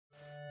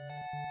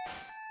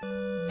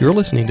You're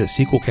listening to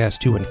Sequelcast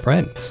 2 and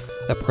Friends,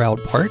 a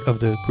proud part of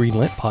the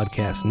Greenlit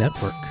Podcast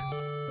Network.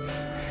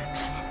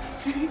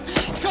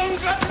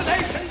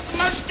 Congratulations,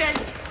 Mustang!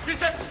 You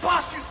just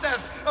bought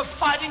yourself a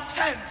fighting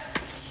tanks!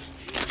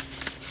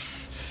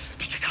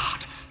 Pick a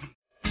card.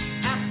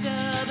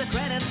 After the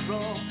credits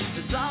roll,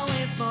 there's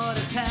always more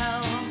to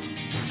tell.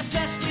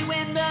 Especially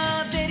when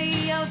the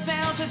video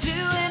sales are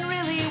doing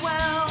really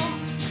well.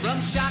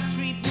 From Shock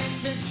Treatment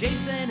to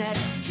Jason X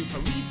to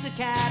Police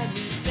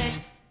Academy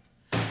 6.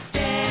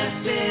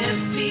 This is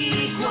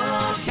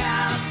Sequel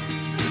Cast,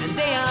 and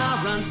they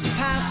are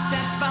unsurpassed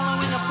at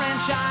following a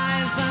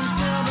franchise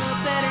until the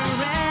bitter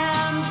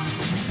end.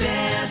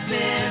 This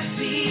is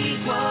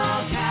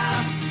Sequel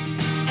Cast,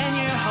 and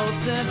your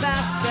hosts have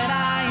asked that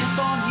I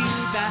inform you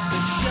that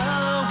the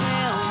show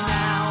will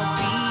now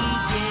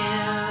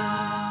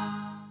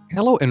begin.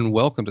 Hello and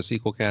welcome to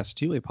Sequelcast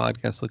 2, a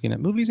podcast looking at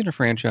movies in a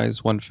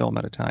franchise, one film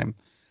at a time.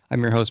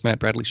 I'm your host, Matt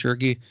Bradley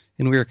Shergi,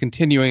 and we are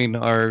continuing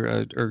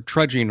or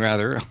trudging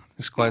rather, on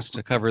this quest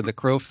to cover the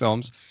Crow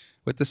films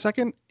with the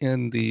second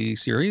in the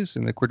series,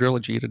 in the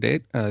quadrilogy to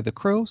date, The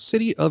Crow,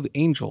 City of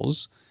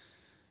Angels,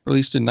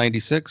 released in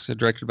 96,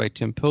 directed by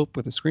Tim Pope,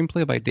 with a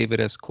screenplay by David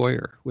S.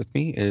 Coyer. With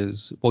me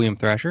is William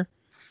Thrasher.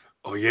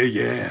 Oh,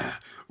 yeah.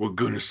 We're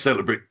going to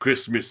celebrate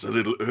Christmas a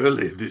little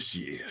early this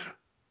year.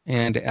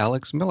 And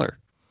Alex Miller.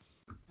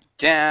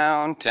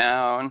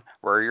 Downtown,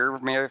 where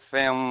your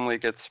family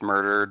gets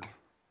murdered.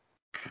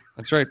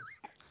 That's right.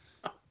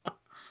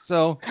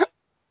 So,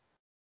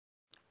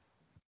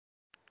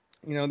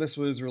 this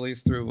was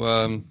released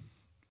through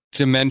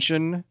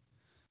Dimension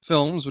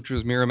Films, which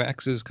was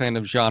Miramax's kind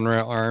of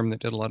genre arm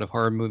that did a lot of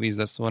horror movies.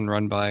 That's the one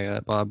run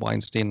by Bob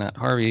Weinstein, not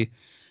Harvey.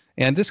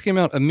 And this came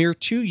out a mere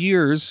 2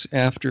 years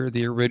after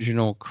the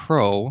original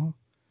Crow.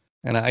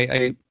 And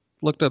I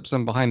looked up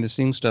some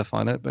behind-the-scenes stuff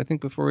on it, but I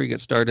think before we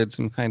get started,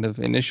 some kind of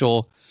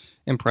initial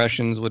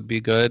impressions would be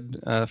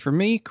good. For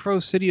me, Crow,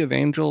 City of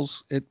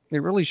Angels, it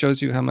really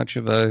shows you how much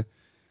of a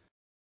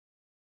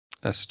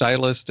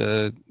stylist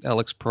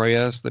Alex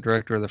Proyas, the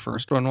director of the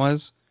first one,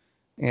 was.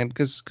 And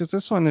because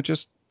this one,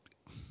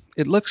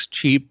 it looks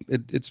cheap.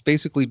 It's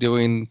basically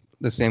doing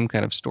the same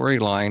kind of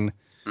storyline.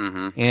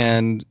 Mm-hmm.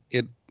 And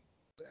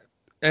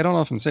I don't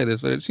often say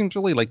this, but it seems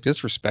really like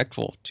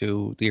disrespectful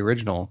to the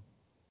original.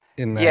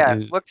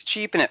 It looks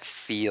cheap and it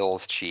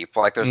feels cheap.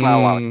 Like there's not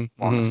a lot of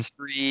people on the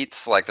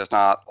streets. Like there's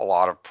not a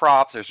lot of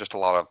props. There's just a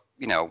lot of,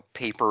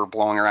 paper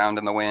blowing around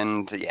in the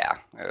wind. Yeah,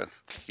 it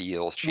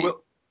feels cheap.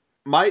 Well,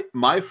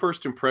 my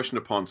first impression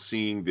upon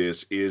seeing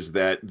this is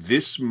that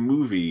this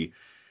movie,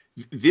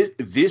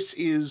 this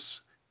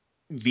is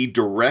the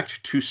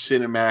direct to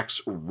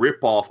Cinemax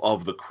ripoff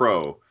of The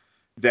Crow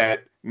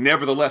that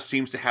nevertheless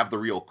seems to have the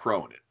real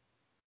Crow in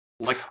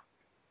it.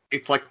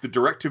 It's like the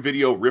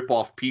direct-to-video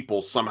rip-off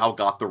people somehow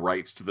got the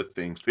rights to the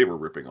things they were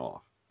ripping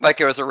off.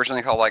 Like it was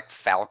originally called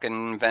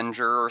Falcon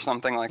Avenger or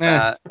something like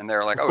that, and they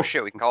were like, "Oh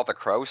shit, we can call it the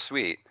Crow,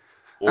 sweet."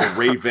 Or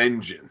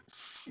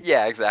Ravengeance.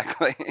 Yeah,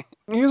 exactly.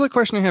 Here's a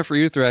question I have for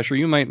you, Thrasher.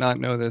 You might not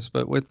know this,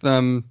 but with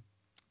have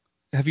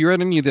you read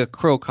any of the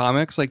Crow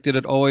comics? Like, did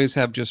it always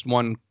have just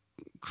one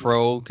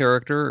Crow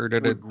character, or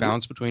did it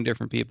bounce between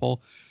different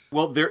people?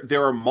 Well,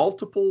 there are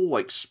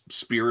multiple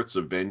spirits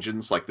of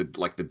vengeance, like the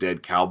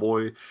dead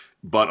cowboy,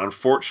 but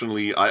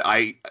unfortunately,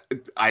 I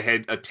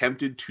had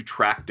attempted to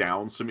track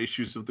down some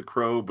issues of The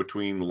Crow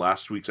between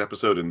last week's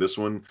episode and this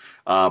one.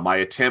 My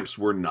attempts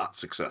were not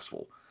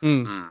successful.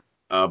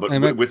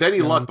 But with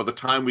any luck, by the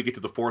time we get to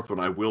the fourth one,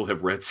 I will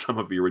have read some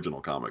of the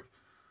original comic.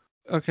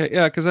 Okay,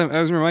 yeah, because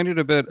I was reminded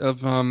a bit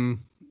of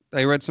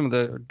I read some of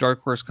the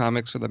Dark Horse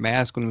comics for The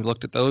Mask when we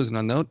looked at those,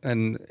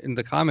 and in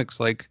the comics,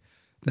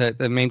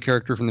 the main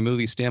character from the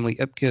movie, Stanley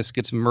Ipkiss,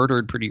 gets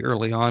murdered pretty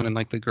early on, and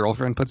the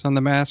girlfriend puts on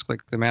the mask.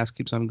 The mask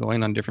keeps on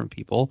going on different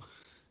people,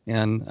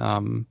 and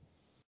I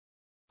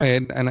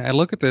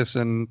look at this,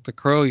 and The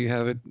Crow, you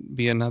have it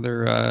be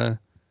another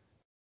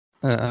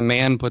a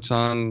man puts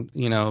on,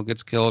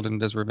 gets killed and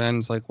does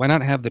revenge. Why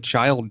not have the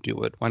child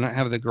do it? Why not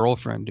have the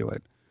girlfriend do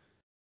it?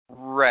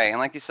 Right, and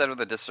like you said with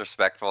the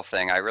disrespectful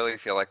thing, I really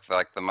feel like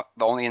the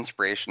only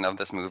inspiration of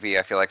this movie,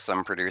 I feel like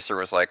some producer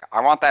was like, I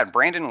want that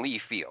Brandon Lee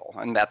feel,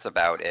 and that's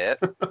about it.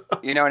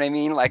 You know what I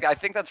mean? I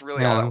think that's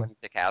really all that went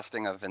into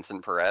casting of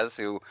Vincent Perez,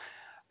 who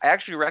I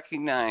actually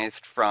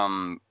recognized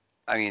from,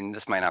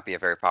 this might not be a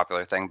very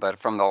popular thing, but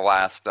from the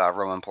last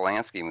Roman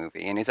Polanski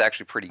movie, and he's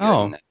actually pretty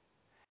good in it.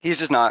 He's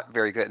just not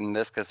very good in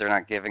this because they're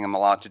not giving him a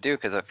lot to do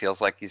because it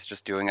feels like he's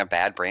just doing a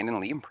bad Brandon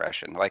Lee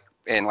impression.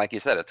 And like you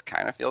said, it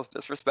kind of feels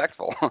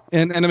disrespectful.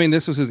 and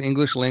this was his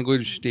English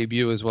language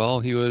debut as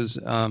well. He was,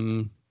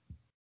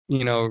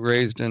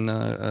 raised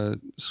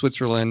in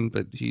Switzerland,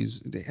 but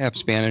he's half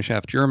Spanish,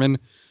 half German.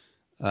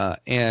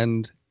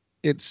 And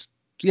it's,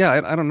 I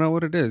don't know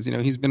what it is.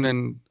 He's been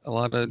in a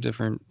lot of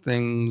different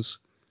things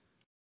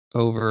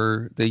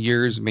over the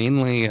years,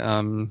 mainly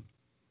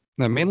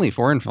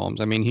foreign films.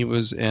 He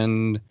was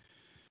in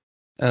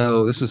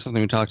Oh, this is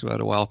something we talked about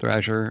a while,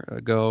 Thrasher,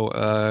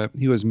 ago.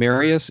 He was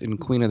Marius in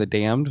Queen of the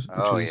Damned.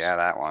 Oh, yeah,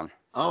 that one.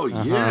 Oh,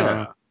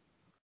 yeah.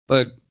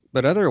 But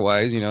But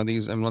otherwise,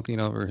 these I'm looking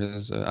over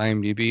his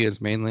IMDb.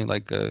 It's mainly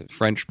like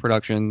French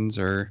productions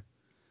or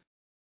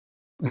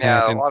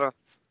Yeah, a and lot of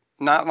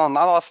not a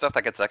lot of stuff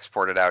that gets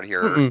exported out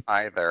here mm-mm,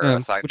 either, yeah,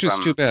 aside which is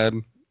too from bad.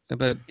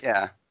 But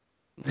yeah.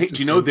 Hey,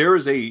 do you know there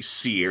is a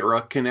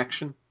Sierra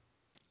connection?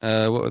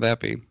 What would that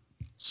be?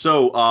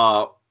 So,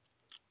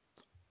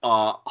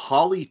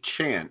 Holly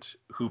Chant,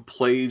 who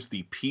plays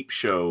the Peep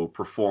Show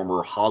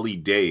performer Holly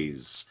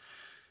Days,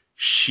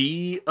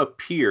 she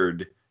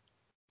appeared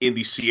in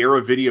the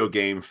Sierra video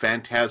game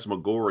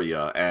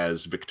Phantasmagoria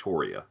as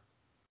Victoria.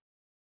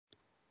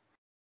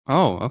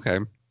 Oh, okay.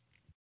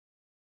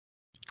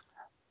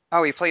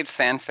 Oh, he played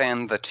Fan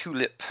the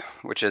Tulip,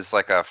 which is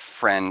like a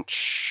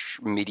French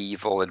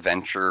medieval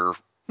adventure.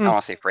 I don't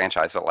want to say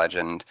franchise, but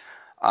legend,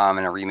 in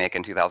a remake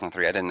in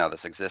 2003. I didn't know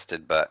this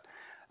existed, but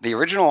the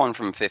original one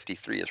from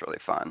 '53 is really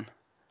fun.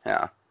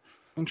 Yeah.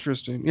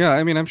 Interesting. Yeah,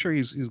 I mean, I'm sure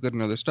he's good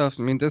in other stuff.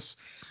 I mean, this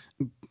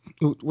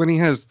when he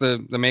has the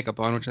makeup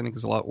on, which I think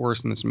is a lot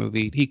worse in this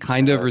movie, he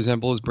kind of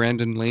resembles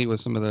Brandon Lee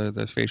with some of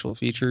the facial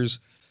features.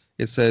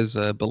 It says,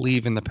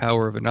 "Believe in the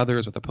power of another,"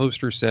 is what the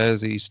poster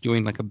says. He's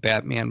doing like a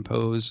Batman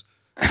pose,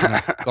 and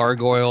a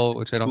gargoyle,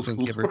 which I don't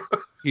think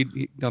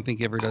he don't think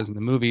he ever does in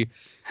the movie.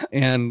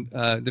 And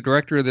the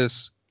director of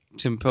this,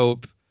 Tim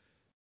Pope,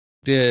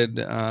 did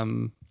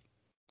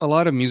a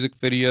lot of music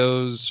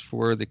videos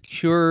for The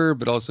Cure,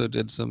 but also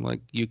did some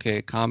like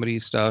UK comedy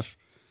stuff.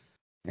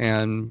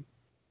 And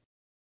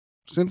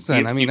since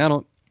then, I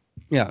don't.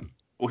 Yeah.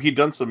 Well, he'd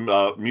done some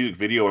music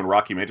video and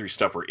rockumentary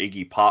stuff for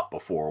Iggy Pop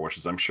before, which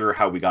is, I'm sure,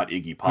 how we got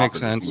Iggy Pop Makes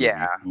in this sense. movie.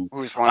 Yeah.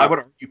 I would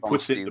argue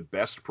puts in the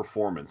best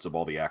performance of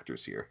all the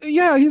actors here.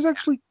 Yeah, he's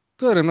actually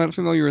good. I'm not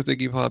familiar with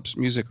Iggy Pop's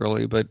music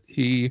really, but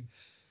he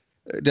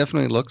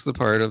definitely looks the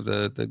part of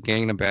the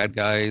gang of bad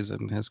guys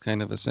and has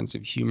kind of a sense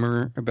of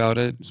humor about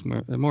it. It's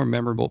a more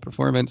memorable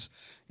performance.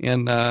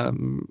 And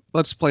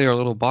let's play our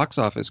little box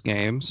office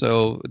game.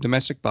 So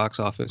domestic box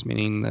office,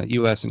 meaning the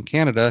U.S. and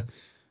Canada,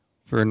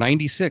 for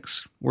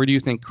 96, where do you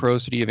think Crow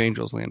City of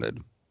Angels landed?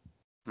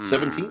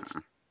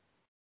 17th?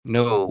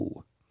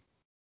 No.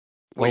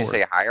 What do you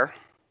say, higher?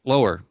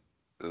 Lower.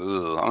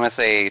 Ooh, I'm going to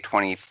say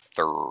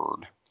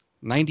 23rd.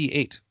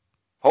 98.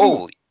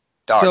 Holy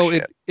dog so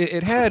shit.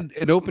 it had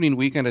an opening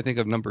weekend, I think,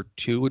 of number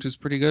 2, which is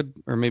pretty good,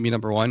 or maybe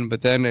number 1,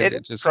 but then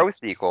it just... Crow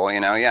sequel,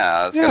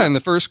 yeah. And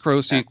the first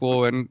Crow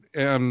sequel, and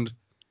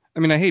I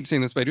mean, I hate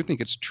saying this, but I do think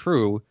it's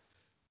true.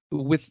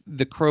 With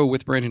the Crow,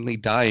 with Brandon Lee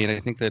dying, I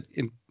think that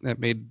that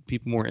made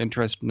people more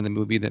interested in the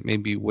movie that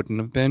maybe wouldn't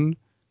have been.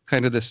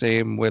 Kind of the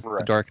same with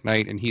The Dark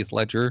Knight and Heath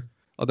Ledger.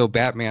 Although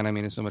Batman, I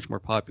mean, is so much more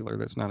popular.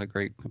 That's not a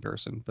great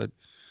comparison. But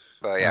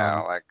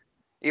yeah, like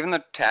even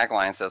the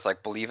tagline says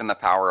like "believe in the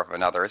power of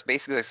another." It's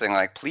basically saying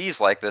like, please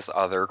like this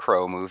other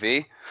Crow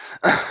movie.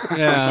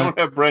 Yeah, we don't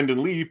have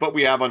Brandon Lee, but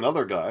we have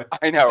another guy.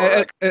 I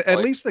know. At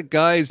least the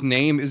guy's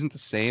name isn't the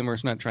same, or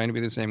it's not trying to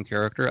be the same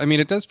character. I mean,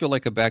 it does feel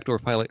like a backdoor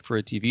pilot for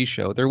a TV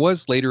show. There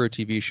was later a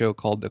TV show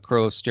called The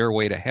Crow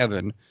Stairway to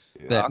Heaven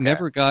that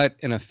never got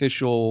an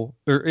official,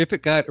 or if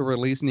it got a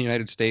release in the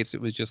United States,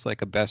 it was just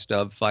like a best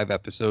of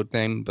 5-episode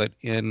thing. But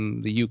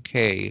in the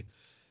UK,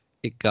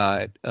 it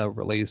got a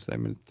release.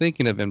 I'm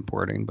thinking of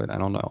importing, but I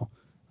don't know.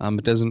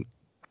 It doesn't.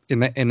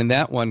 In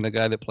that one, the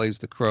guy that plays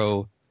the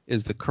Crow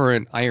is the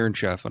current Iron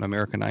Chef on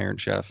American Iron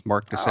Chef,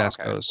 Mark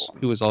Dacascos,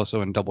 who was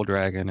also in Double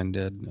Dragon and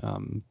did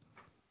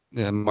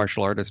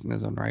martial artist in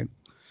his own right.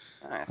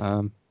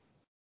 Nice.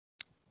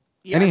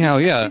 Anyhow,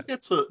 I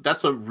think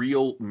that's a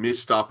real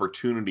missed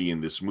opportunity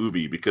in this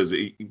movie because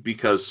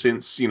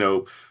since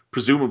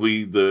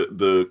presumably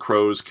the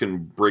Crows can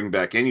bring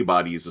back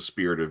anybody as a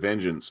spirit of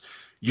vengeance,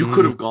 you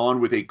could have gone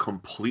with a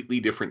completely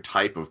different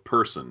type of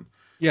person.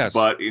 Yes,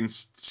 but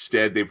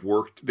instead they've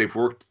worked.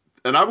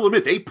 And I will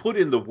admit, they put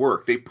in the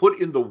work. They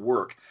put in the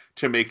work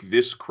to make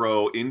this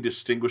Crow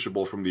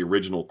indistinguishable from the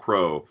original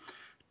Crow,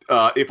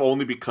 if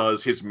only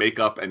because his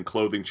makeup and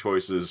clothing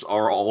choices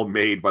are all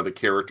made by the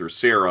character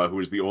Sarah, who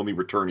is the only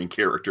returning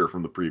character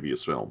from the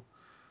previous film.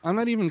 I'm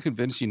not even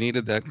convinced you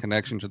needed that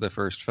connection to the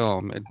first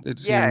film. It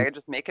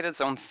just make it its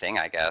own thing,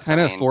 I guess.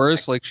 Kind of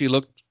forced. Like she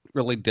looked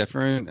really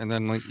different, and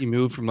then like you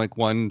move from like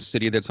one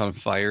city that's on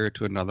fire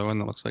to another one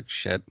that looks like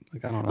shit.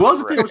 Like I don't know. Well,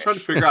 that's the thing I was trying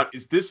to figure out.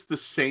 Is this the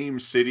same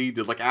city?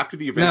 Did like after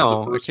the event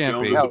of the first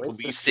film, the police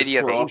the city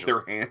just throw up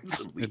their hands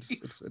and leave?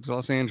 It's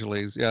Los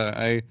Angeles.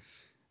 Yeah,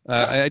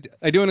 I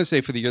do want to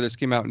say for the year this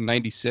came out in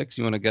 '96.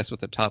 You want to guess what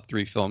the top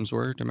 3 films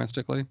were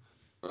domestically?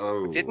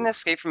 Oh, didn't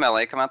Escape from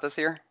LA come out this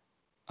year?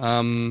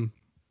 Don't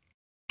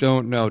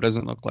know.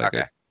 Doesn't look like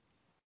it.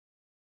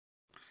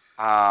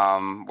 I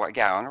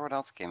wonder what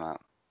else came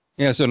out.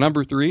 Yeah, so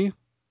number 3,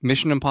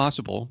 Mission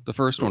Impossible, the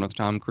first one with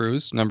Tom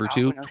Cruise. Number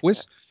 2,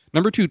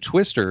 Number 2,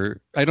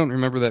 Twister. I don't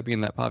remember that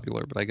being that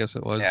popular, but I guess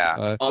it was.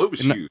 Yeah. It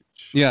was huge.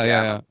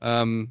 Yeah.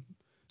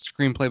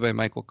 Screenplay by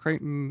Michael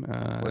Crichton.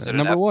 Was it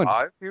number 1?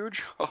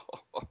 Huge.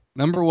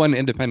 Number 1,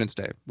 Independence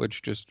Day,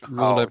 which just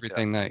ruled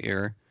everything that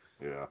year.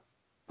 Yeah.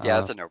 Yeah,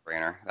 that's a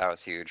no-brainer. That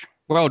was huge.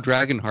 Well,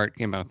 Dragonheart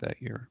came out that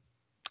year.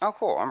 Oh,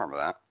 cool. I remember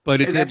that.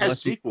 But it that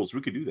has sequels.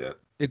 We could do that.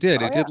 It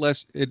did. Oh, It did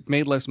less. It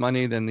made less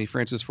money than the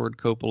Francis Ford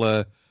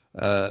Coppola,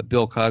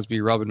 Bill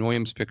Cosby, Robin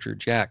Williams picture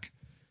Jack.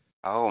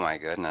 Oh my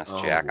goodness,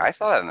 Oh, Jack! I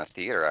saw that in the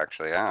theater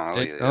actually. I don't know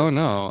what you Oh did.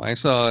 no, I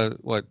saw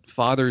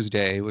Father's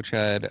Day, which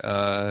had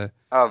Oh,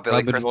 Billy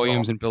Robin Crystal.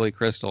 Williams and Billy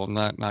Crystal.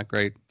 Not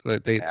great.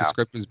 But the Yeah.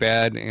 script was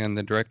bad, and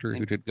the director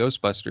who did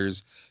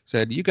Ghostbusters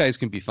said, "You guys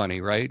can be funny,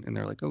 right?" And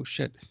they're like, "Oh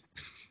shit."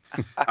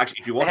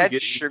 Actually, if you It want to had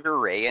get Sugar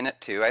Ray in it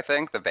too. I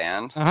think the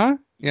band. Uh-huh.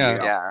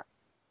 Yeah. Yeah.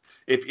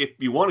 if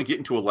you want to get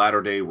into a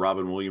latter day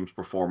Robin Williams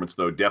performance,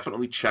 though,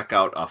 definitely check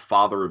out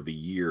Father of the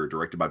Year,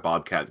 directed by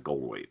Bobcat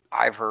Goldthwait.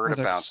 I've heard Oh,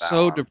 about that's that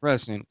so one.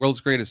 depressing. World's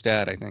Greatest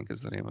Dad, I think,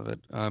 is the name of it.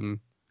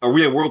 Oh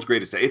yeah, World's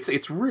Greatest Day.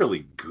 It's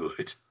really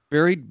good.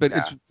 But Yeah.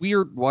 it's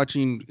weird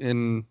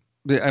watching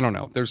I don't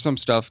know. There's some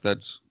stuff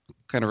that's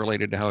kind of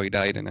related to how he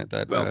died in it.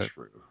 Well,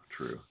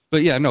 true.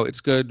 But yeah, no,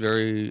 it's good.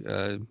 Very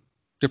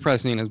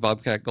depressing as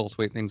Bobcat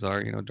Goldthwait things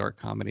are, dark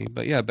comedy.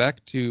 But yeah,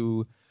 back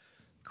to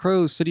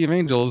Crow, City of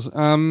Angels.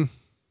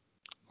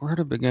 Where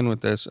to begin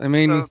with this? I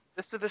mean, So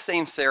this is the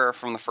same Sarah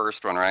from the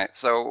first one, right?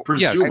 So yes,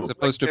 Presumably. it's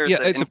supposed to. there's Yeah,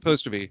 the it's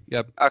supposed to be.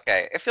 Yep.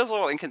 okay, it feels a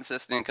little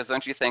inconsistent because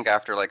don't you think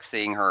after like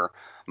seeing her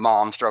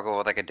mom struggle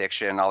with like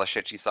addiction and all the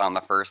shit she saw in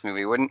the first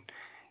movie, wouldn't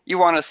you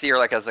want to see her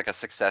like as like a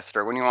success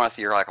story? Wouldn't you want to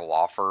see her like a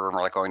law firm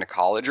or like going to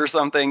college or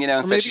something? Or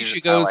Instead maybe she's she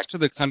just kinda, goes like, to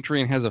the country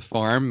and has a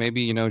farm.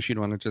 Maybe she'd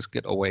want to just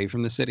get away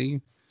from the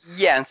city.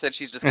 yeah. Instead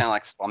she's just kind of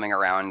like slumming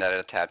around at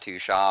a tattoo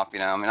shop.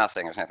 I'm not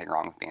saying there's anything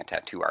wrong with being a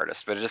tattoo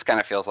artist, but it just kind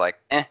of feels like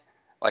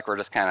like we're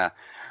just kind of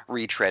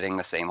retreading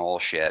the same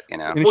old shit.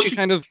 And Well, she's she-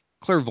 kind of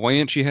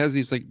clairvoyant. She has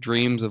these like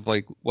dreams of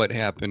like what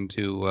happened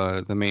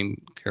to the main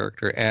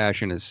character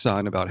Ash and his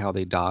son about how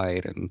they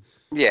died and.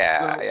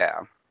 Yeah, Well, yeah.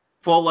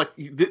 Well, like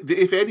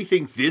if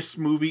anything, this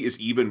movie is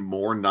even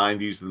more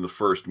 '90s than the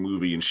first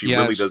movie, and she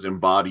really Yes. does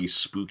embody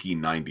spooky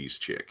 '90s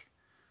chick.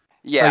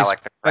 Yeah, By-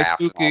 like the by craft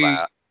and all spooky,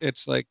 that.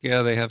 it's like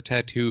they have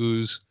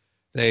tattoos.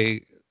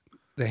 The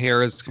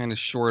hair is kind of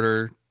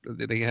shorter.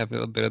 They have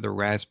a bit of the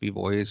raspy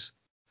voice.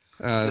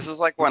 This is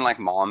like when like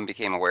mom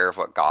became aware of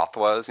what goth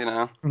was, This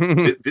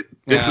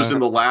Yeah. was in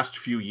the last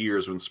few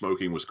years when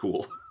smoking was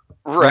cool.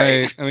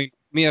 Right. I mean,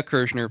 Mia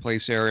Kirshner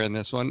plays Sarah in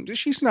this one.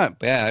 She's not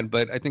bad,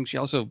 but I think she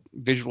also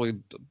visually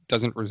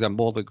doesn't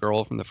resemble the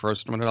girl from the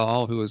first one at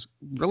all, who was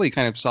really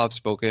kind of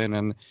soft-spoken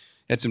and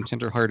had some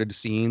tender-hearted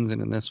scenes.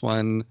 And in this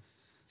one,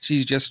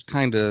 she's just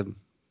kind of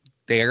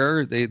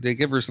there. They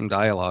give her some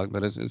dialogue,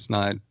 but it's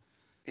not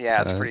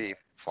Yeah, it's Uh, pretty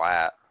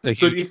flat. a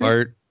So do you huge think-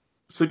 part.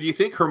 So do you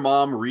think her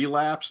mom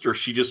relapsed, or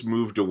she just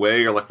moved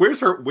away, or like where's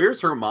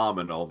her mom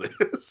in all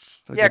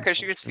this? Yeah, because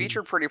she was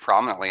featured pretty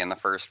prominently in the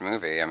first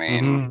movie. I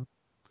mean, Mhm.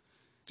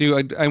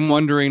 Dude, I'm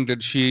wondering,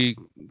 did she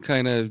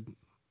kind of,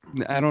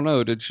 I don't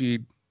know,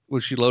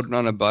 was she loaded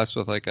on a bus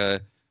with like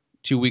a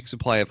 2-week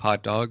supply of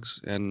hot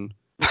dogs and,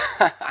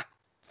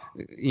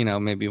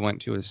 maybe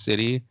went to a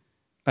city?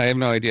 I have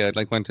no idea.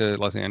 Like went to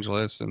Los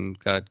Angeles and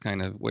got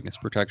kind of witness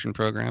protection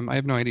program. I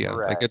have no idea.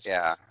 right, Like it's,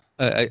 yeah.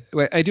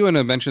 I do want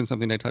to mention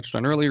something I touched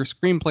on earlier.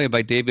 Screenplay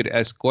by David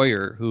S.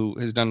 Goyer, who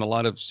has done a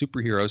lot of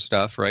superhero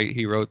stuff, right?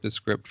 He wrote the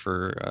script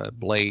for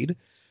Blade,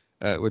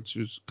 which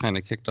was kind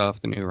of kicked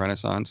off the new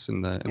renaissance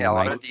in the Yeah, a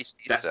lot 90s. of DC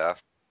That-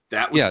 stuff.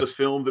 That was Yes. the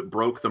film that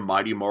broke the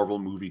Mighty Marvel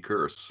movie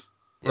curse.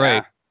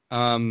 Right.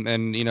 Yeah.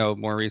 And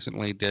more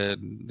recently did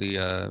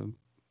the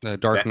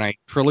Dark Bat- Knight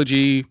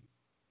trilogy,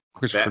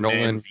 Christopher Batman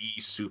Nolan.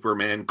 v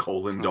Superman: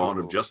 Dawn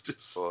of Oh,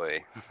 Justice.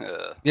 Boy.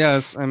 Ugh.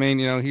 Yes, I mean,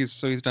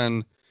 he's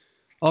done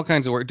all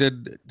kinds of work.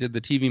 Did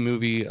the TV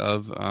movie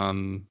of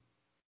the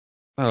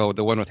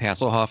one with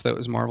Hasselhoff that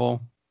was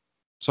Marvel,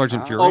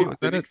 Sergeant Oh, Fury, Oh, was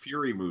the that Nick it?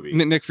 Fury movie.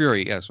 Nick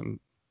Fury, yes,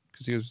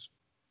 because he was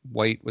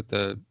white with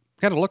the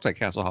kind of looked like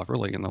Hasselhoff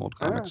really in the old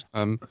comics.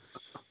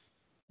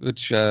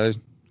 Which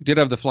did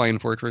have the flying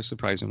fortress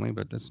surprisingly,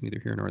 but that's neither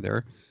here nor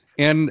there.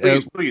 And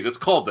Please, it's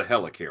called the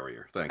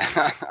Helicarrier. Thank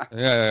you.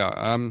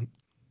 yeah.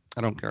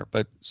 I don't care.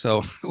 But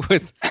so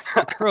with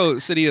Crow,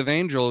 City of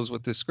Angels,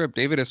 with the script,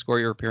 David S.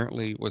 Goyer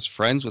apparently was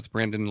friends with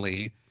Brandon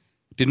Lee,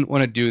 didn't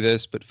want to do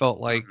this, but felt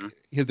like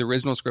the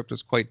original script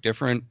was quite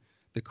different.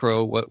 The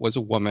Crow was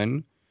a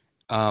woman.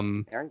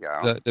 There you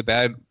go. The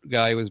bad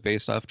guy was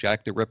based off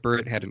Jack the Ripper.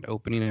 It had an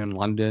opening in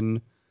London.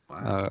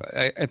 Wow.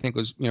 I think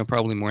was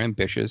probably more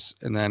ambitious.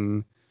 And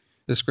then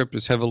the script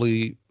was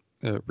heavily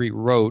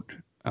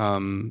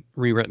rewritten,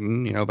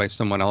 by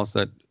someone else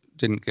that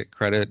didn't get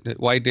credit.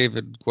 Why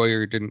David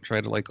Goyer didn't try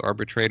to like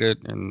arbitrate it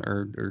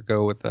or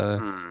go with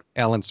Hmm.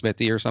 Alan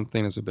Smithy or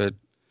something is a bit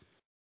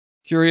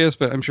curious,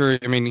 but I'm sure,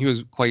 he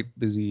was quite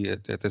busy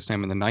at this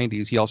time in the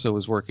 90s. He also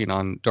was working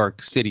on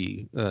Dark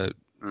City by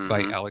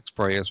Mhm. Alex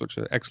Proyas, which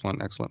is an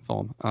excellent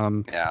film.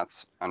 Yeah,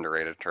 it's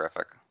underrated,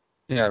 terrific.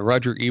 Yeah,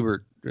 Roger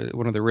Ebert,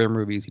 one of the rare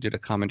movies he did a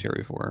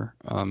commentary for.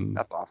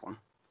 That's awesome.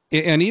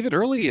 And even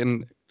early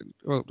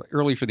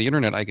for the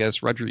internet, I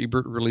guess, Roger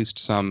Ebert released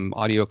some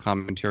audio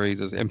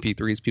commentaries as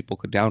MP3s people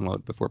could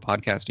download before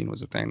podcasting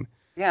was a thing.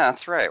 Yeah,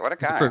 that's right. What a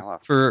guy. I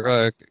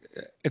love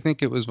I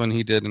think it was when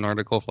he did an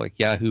article for like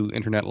Yahoo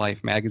Internet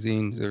Life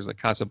magazine. There's like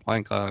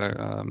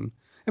Casablanca.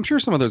 I'm sure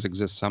some of those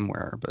exist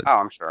somewhere, but Oh,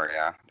 I'm sure.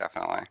 Yeah,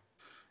 definitely.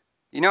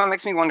 You know, it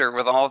makes me wonder,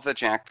 with all of the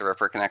Jack the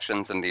Ripper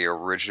connections in the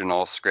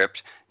original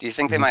script, do you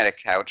think they Mhm. might have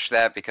couched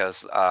that because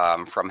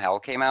From Hell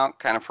came out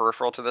kind of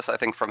peripheral to this? I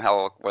think From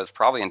Hell was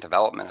probably in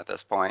development at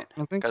this point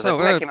I think because I so.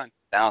 think that came out in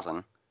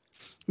 2000.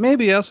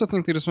 Maybe I also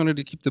think they just wanted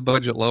to keep the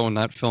budget low and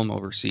not film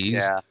overseas.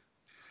 Yeah.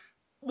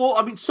 Well,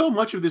 I mean, so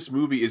much of this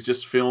movie is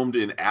just filmed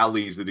in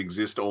alleys that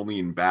exist only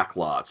in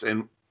backlots,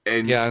 and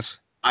Yes.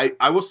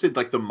 I will say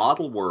like the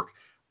model work.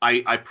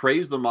 I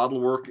praise the model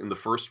work in the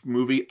first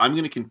movie. I'm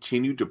going to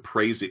continue to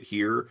praise it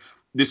here.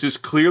 This is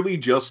clearly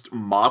just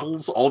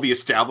models. All the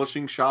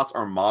establishing shots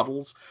are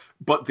models,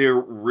 but they're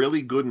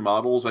really good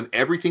models, and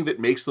everything that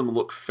makes them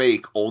look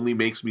fake only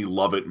makes me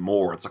love it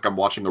more. It's like I'm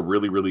watching a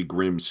really, really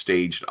grim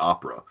staged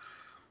opera.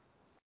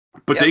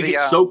 But Yeah, they the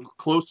get so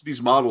close to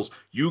these models,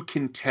 you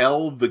can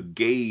tell the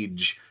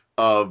gauge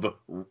of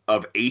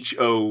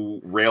HO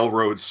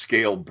railroad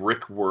scale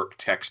brick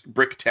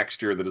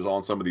texture that is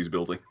on some of these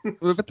buildings.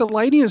 But the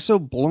lighting is so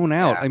blown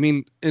out. yeah. I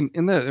mean,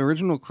 in the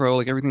original Crow,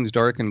 like everything's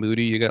dark and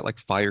moody. You got like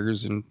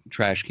fires and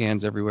trash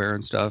cans everywhere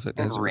and stuff. It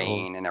And has a real.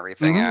 rain and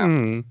everything, yeah.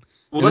 Mhm.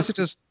 Well, And this that's it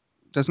just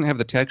doesn't have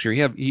the texture.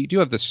 You do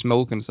have the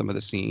smoke in some of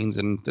the scenes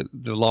and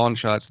the long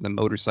shots of the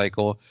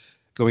motorcycle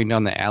going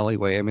down the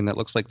alleyway. I mean, that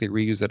looks like they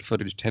reused that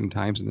footage 10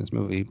 times in this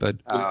movie. But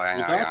Oh, I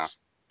well, know, yeah.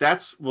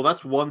 that's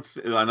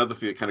another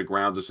thing that kind of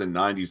grounds us in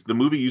 '90s. The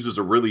movie uses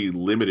a really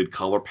limited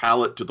color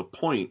palette to the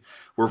point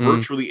where Mm.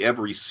 virtually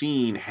every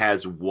scene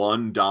has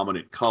one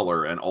dominant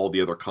color and all the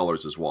other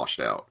colors is washed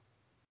out.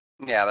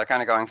 Yeah, they're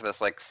kind of going for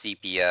this like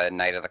sepia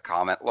Night of the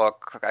Comet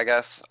look, I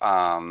guess.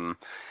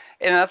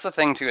 And that's the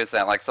thing too, is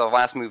that like so the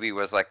last movie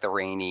was like the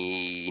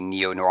rainy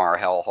neo-noir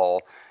hellhole.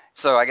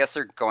 So I guess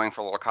they're going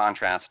for a little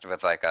contrast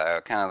with like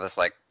a kind of this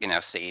like,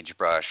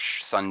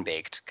 sagebrush,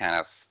 sun-baked kind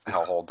of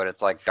hellhole, but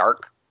it's like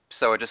dark.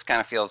 So it just kind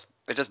of feels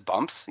it just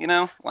bumps,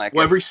 like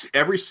Well,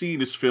 every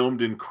scene is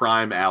filmed in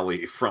Crime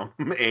Alley from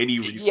any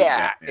recent yeah,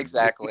 Batman movie.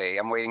 exactly.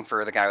 I'm waiting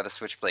for the guy with the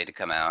switchblade to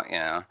come out,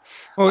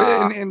 well,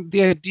 Uh, and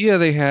the idea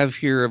they have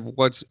here of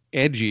what's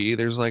edgy.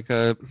 There's like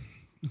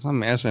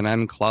some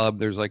S&M club.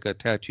 There's like a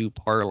tattoo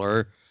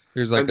parlor.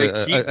 There's like And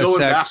they keep a going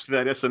back sex. to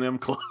that S&M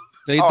club. Oh,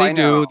 They I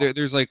know. do.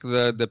 There's like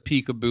the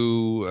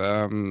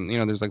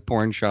peekaboo. There's like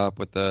porn shop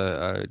with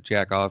the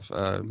jack off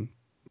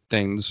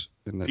things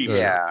in Peep the show.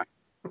 Yeah.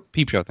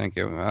 peep show. Thank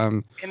you.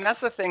 And that's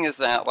the thing is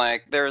that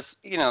like there's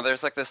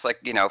like this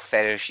like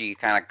fetishy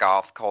kind of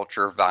goth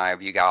culture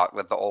vibe you got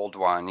with the old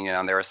one.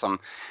 There was some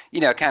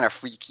kind of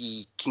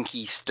freaky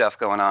kinky stuff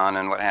going on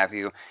and what have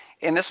you.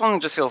 And this one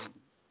just feels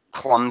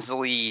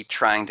clumsily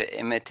trying to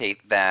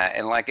imitate that.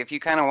 And like if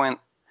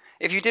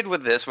you did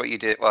with this what you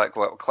did like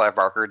what Clive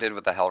Barker did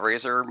with the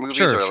Hellraiser movies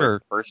Sure, or like sure.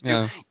 the first two,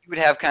 Yeah. you would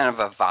have kind of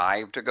a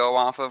vibe to go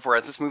off of.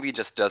 Whereas this movie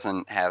just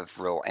doesn't have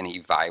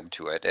any vibe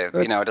to it. It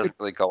But doesn't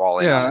really go all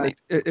in on yeah, anything.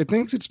 it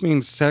thinks it's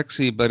being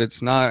sexy, but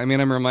it's not. I mean,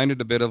 I'm reminded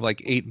a bit of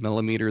like 8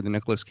 mm, the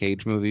Nicolas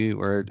Cage movie,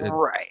 where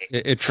Right.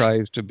 it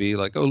tries to be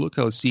like, oh, look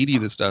how seedy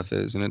the stuff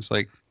is, and it's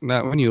like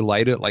not when you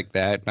light it like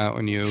that, not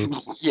when you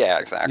Yeah,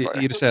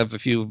 exactly. you just have a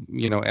few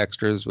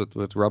extras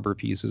with rubber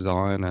pieces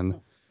on,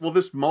 and Well,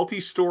 this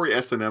multi-story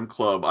S&M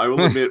club, I will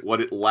admit,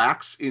 what it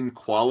lacks in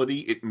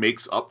quality, it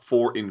makes up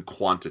for in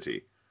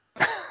quantity.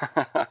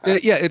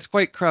 yeah, it's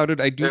quite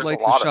crowded. I do There's like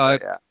a the lot shot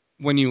of it, yeah.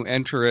 when you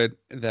enter it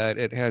that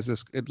it has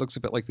this. It looks a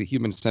bit like the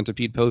Human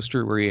Centipede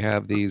poster where you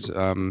have these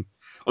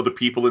Oh, the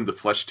people in the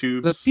flesh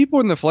tubes. the people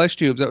in the flesh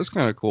tubes. That was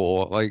kind of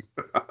cool. Like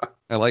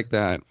I like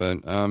that, but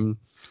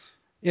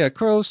yeah,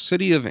 Crow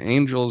City of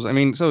Angels. I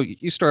mean, so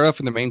you start off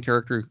with the main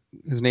character.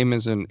 His name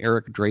isn't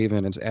Eric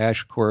Draven. It's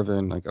Ash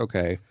Corvin. Like,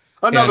 okay,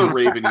 Another and-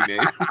 Raveny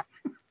name.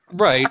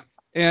 right.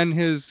 And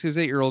his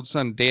 8-year-old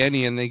son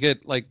Danny, and they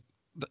get like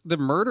the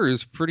murder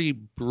is pretty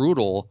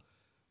brutal.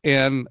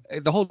 And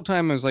the whole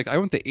time I was like, I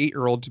want the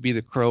 8-year-old to be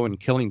the Crow and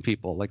killing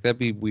people. Like that'd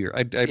be weird.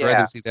 I'd Yeah.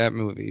 rather see that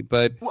movie.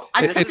 But Well,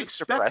 I It- kept it's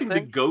expecting the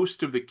depressing.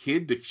 ghost of the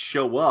kid to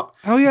show up.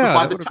 oh yeah, but by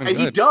that the would've been time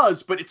he good.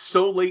 does, but it's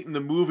so late in the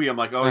movie, I'm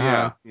like, oh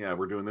Uh-huh. yeah,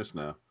 we're doing this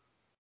now.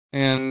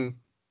 And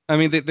I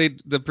mean,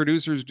 the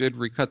producers did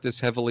recut this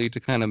heavily to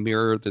kind of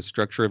mirror the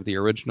structure of the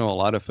original. A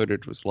lot of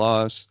footage was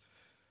lost.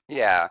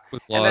 Yeah.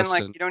 Was And then lost.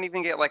 like you don't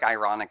even get like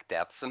ironic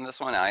deaths in this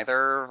one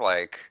either.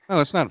 Like No,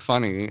 it's not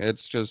funny.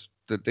 It's just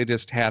that they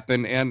just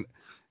happen. And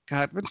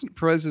God, Vincent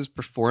Perez's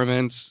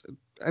performance.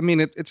 I mean,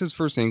 it's his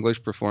first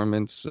English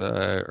performance,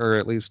 or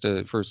at least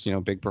a first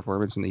big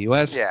performance in the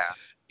U.S. yeah.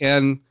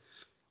 And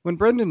when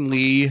Brendan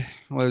Lee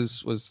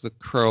was the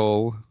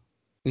Crow,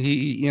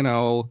 he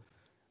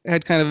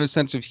had kind of a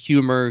sense of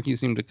humor. He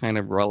seemed to kind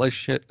of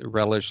relish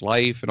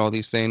life and all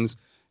these things.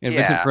 And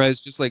Vincent Yeah. Perez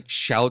just like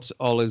shouts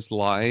all his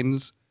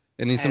lines,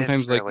 and he It's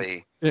sometimes like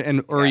really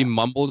or he yeah.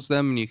 mumbles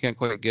them, and you can't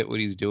quite get what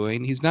he's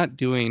doing. He's not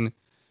doing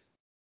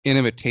an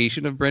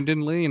imitation of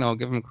Brendan Lee, and I'll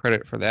give him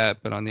credit for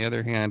that. But on the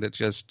other hand, it's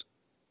just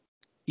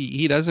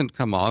he doesn't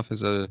come off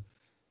as a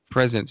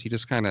presence. He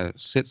just kind of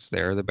sits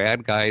there. The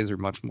bad guys are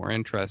much more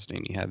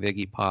interesting. You have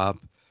Iggy Pop.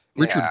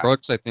 Richard Yeah.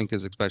 Brooks, I think,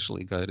 is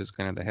especially good as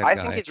kind of the head I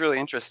guy. think he's really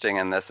interesting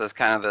in this as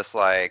kind of this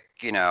like,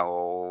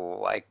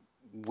 like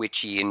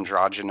witchy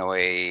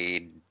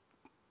androgynoid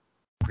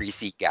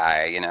greasy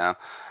guy, you know.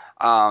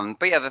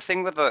 But yeah,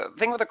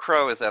 the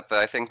crow is that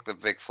I think the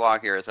big flaw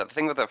here is that the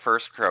thing with the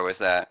first crow is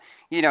that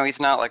he's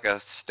not like a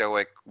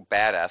stoic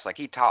badass. Like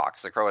he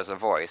talks. The crow has a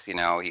voice.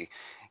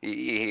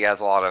 He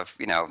has a lot of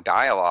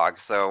dialogue.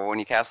 So when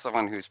you cast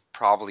someone who's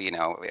probably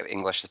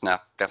English is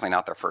not definitely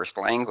not their first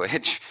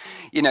language,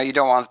 you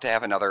don't want to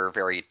have another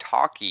very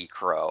talky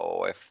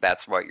crow if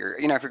that's what you're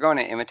if you're going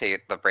to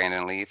imitate the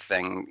Brandon Lee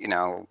thing,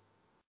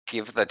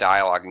 give the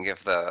dialogue and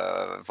give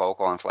the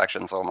vocal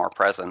inflections a little more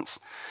presence.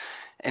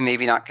 And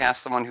maybe not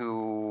cast someone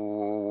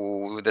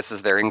who this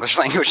is their English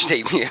language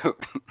debut.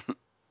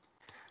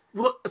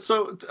 Well,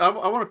 so I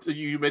want to.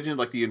 You mentioned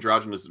like the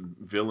androgynous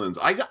villains.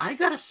 I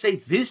gotta say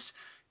this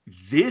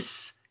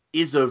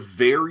is a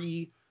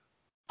very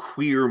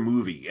queer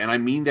movie, and I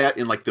mean that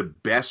in like the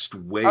best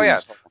ways. Oh, yeah.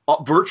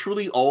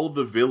 Virtually all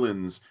the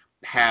villains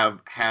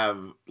have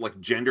like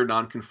gender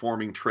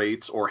non-conforming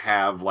traits, or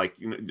have like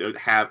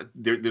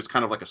there's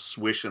kind of like a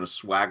swish and a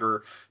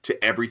swagger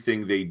to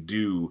everything they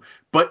do.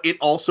 But it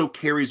also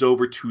carries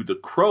over to the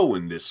crow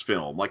in this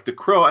film. Like the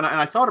crow, and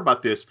I thought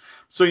about this.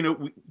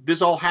 So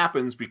this all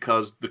happens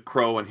because the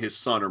crow and his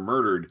son are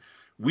murdered.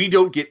 We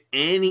don't get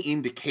any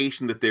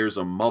indication that there's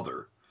a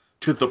mother,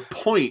 to the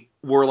point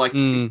where like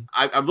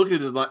I'm looking at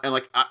this and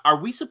like, are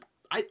we?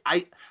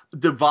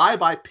 The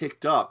vibe I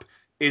picked up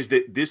is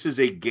that this is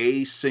a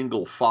gay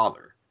single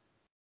father,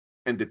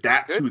 and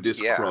that's who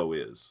this crow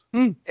is.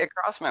 It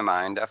crossed my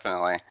mind,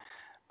 definitely.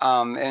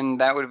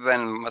 And that would have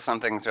been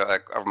something to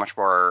like a much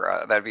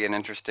more that'd be an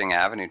interesting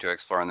avenue to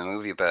explore in the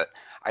movie, but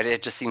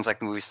it just seems like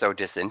the movie's so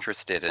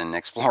disinterested in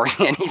exploring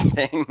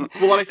anything.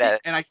 Well,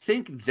 I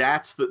think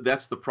that's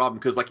the problem,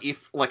 because like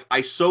if like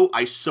I so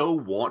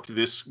want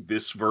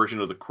this version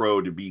of the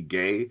crow to be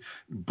gay,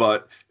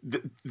 but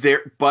this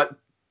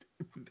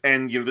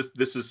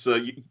is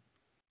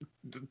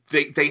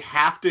they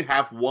have to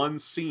have one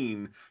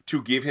scene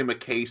to give him a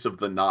case of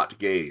the not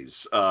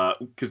gays,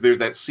 because there's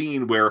that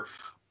scene where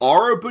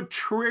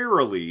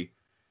arbitrarily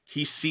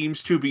he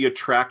seems to be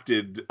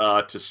attracted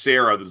to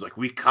Sarah. There's like,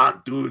 we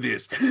can't do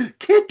this.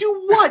 Can't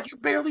do what? You're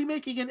barely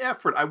making an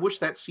effort. I wish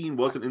that scene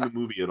wasn't in the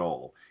movie at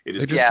all. It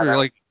is just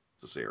like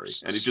necessary,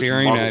 and it's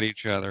staring at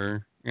each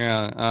other.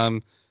 Yeah.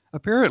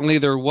 Apparently,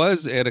 there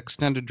was an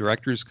extended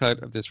director's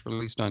cut of this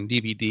released on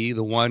DVD.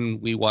 The one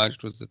we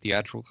watched was the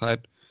theatrical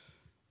cut.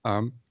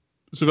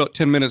 It's about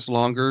 10 minutes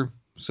longer.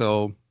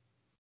 So,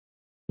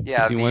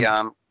 yeah,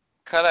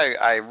 cut.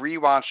 I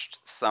rewatched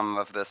some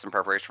of this in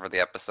preparation for the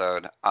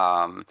episode.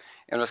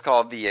 It was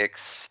called the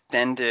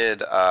extended,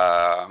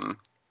 the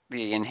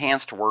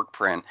enhanced work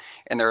print,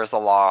 and there was a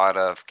lot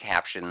of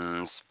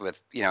captions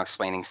with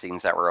explaining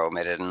scenes that were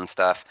omitted and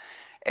stuff.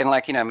 And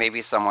like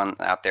maybe someone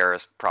out there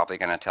is probably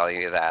going to tell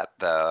you that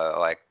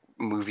the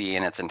movie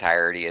in its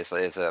entirety is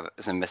a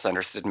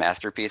misunderstood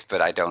masterpiece,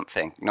 but I don't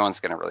think no one's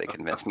going to really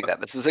convince me that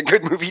this is a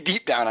good movie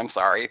deep down. I'm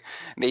sorry.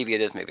 Maybe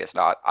it is, maybe it's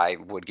not. I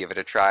would give it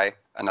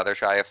another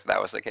try if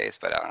that was the case,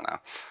 but I don't know.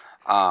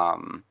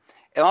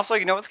 And also,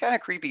 what's kind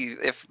of creepy,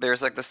 if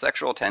there's like the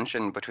sexual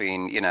tension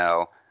between,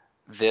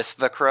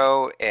 the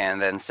crow and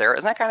then Sarah,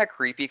 isn't that kind of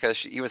creepy because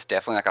he was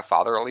definitely like a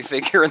fatherly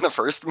figure in the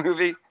first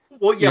movie?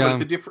 Well, yeah,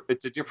 but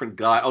it's a different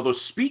guy. Although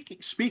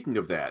speaking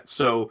of that,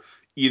 so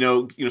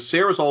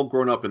Sarah's all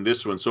grown up in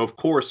this one, so of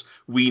course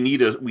we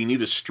need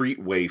a street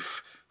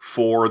waif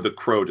for the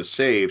crow to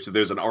save. So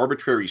there's an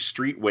arbitrary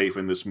street waif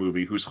in this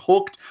movie who's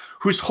hooked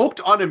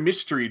on a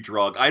mystery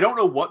drug. I don't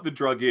know what the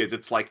drug is.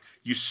 It's like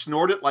you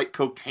snort it like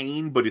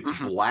cocaine, but it's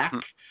black.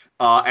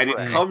 And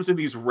it comes in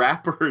these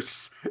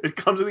wrappers. It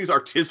comes in these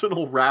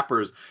artisanal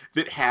wrappers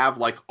that have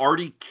like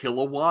Artie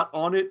Kilowatt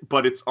on it,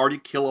 but it's Artie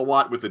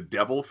Kilowatt with a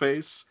devil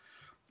face.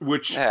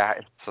 Which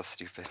it's so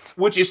stupid.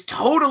 Which is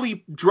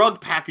totally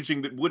drug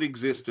packaging that would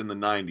exist in the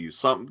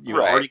 90s.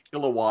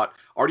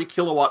 Artie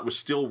Kilowatt was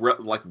still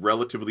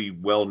relatively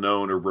well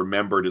known or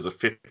remembered as a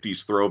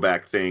 50s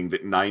throwback thing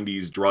that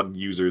 90s drug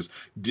users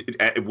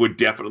would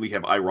definitely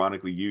have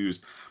ironically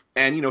used.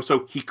 And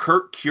so he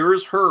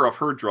cures her of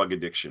her drug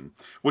addiction,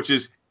 which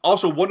is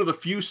also one of the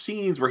few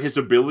scenes where his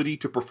ability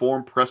to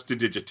perform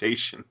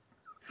prestidigitation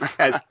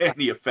has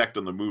any effect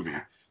on the movie.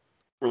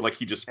 Or like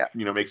he just,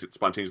 makes it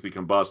spontaneously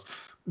combust.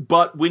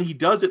 But when he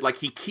does it, like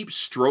he keeps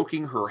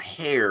stroking her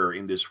hair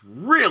in this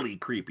really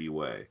creepy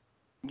way.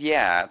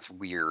 Yeah, it's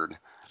weird.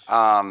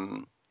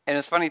 And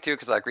it's funny too,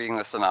 because like reading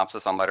the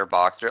synopsis on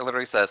Letterboxd, it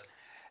literally says,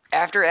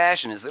 after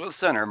Ash and his little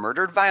son are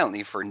murdered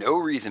violently for no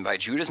reason by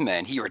Judah's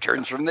men, he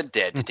returns from the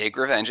dead to take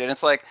revenge. And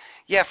it's like,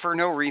 yeah, for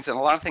no reason.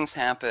 A lot of things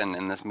happen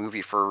in this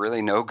movie for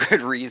really no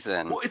good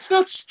reason. Well, it's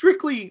not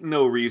strictly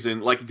no reason.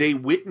 Like they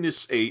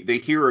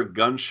hear a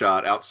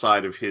gunshot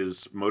outside of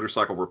his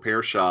motorcycle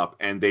repair shop,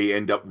 and they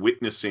end up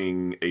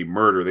witnessing a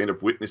murder. They end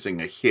up witnessing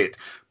a hit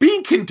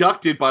being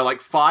conducted by like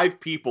 5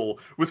 people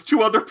with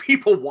 2 other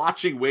people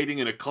watching, waiting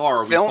in a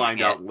car. We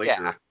find out later.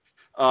 Yeah.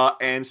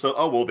 And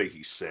so,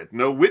 he said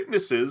no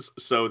witnesses,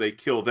 so they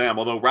kill them.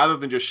 Although rather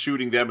than just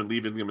shooting them and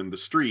leaving them in the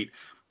street,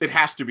 that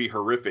has to be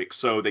horrific.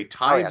 So they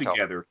tie him totally.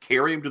 together,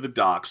 carry him to the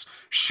docks,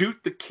 shoot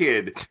the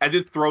kid, and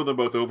then throw them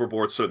both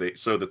overboard so that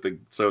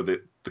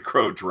the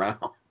crow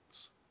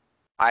drowns.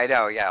 I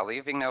know, yeah,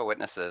 leaving no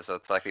witnesses.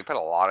 It's like they put a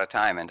lot of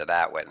time into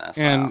that witness.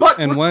 And- Wow. But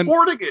And when-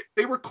 recording it,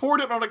 they record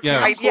it on a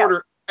Yeah.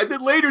 camcorder, and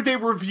then later they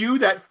review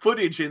that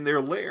footage in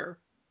their lair.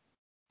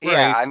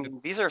 Yeah, Right. I mean,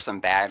 these are some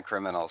bad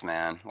criminals,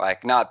 man.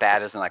 Like, not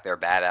bad as in like they're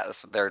bad at,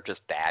 they're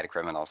just bad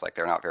criminals. Like,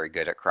 they're not very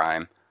good at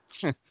crime.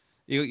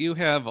 You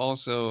have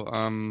also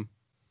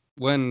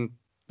when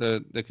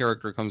the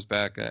character comes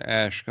back,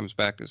 Ash comes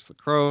back as the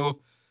Crow.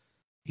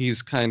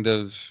 He's kind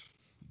of,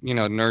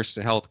 nursed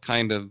to health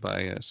kind of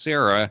by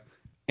Sarah,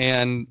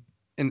 and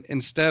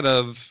instead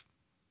of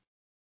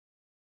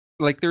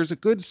like, there's a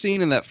good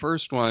scene in that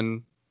first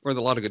one, or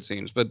a lot of good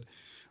scenes, but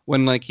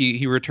when like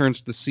he returns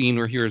to the scene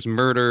where he was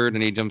murdered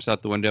and he jumps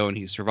out the window and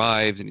he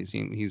survives and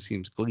he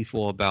seems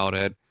gleeful about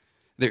it.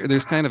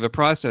 There's kind of a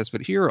process,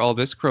 but here all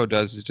this Crow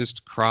does is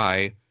just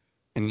cry,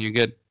 and you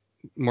get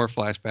more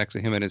flashbacks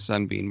of him and his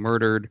son being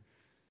murdered,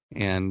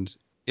 and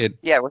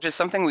Yeah, which is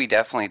something we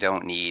definitely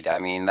don't need. I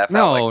mean, that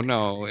felt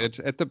no, it's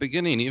at the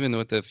beginning, even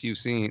with the few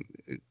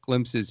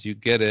glimpses, you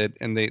get it,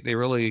 and they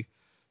really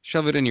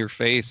shove it in your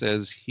face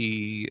as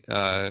he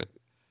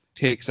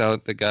takes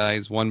out the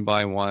guys one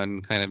by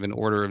one, kind of in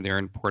order of their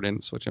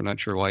importance, which I'm not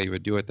sure why you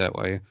would do it that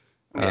way.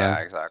 yeah,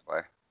 exactly.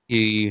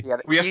 He Yeah,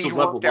 We have to he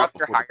level worked out up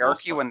their before the boss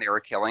hierarchy fight. when they were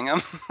killing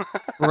him.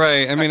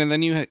 right. I mean, and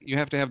then you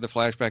have to have the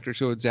flashback to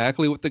show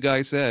exactly what the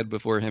guy said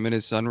before him and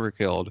his son were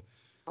killed.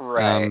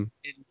 Right.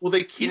 Well,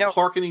 they keep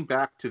harkening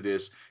back to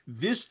this.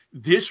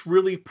 This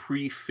really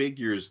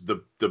prefigures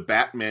the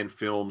Batman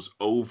film's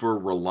over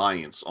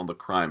reliance on the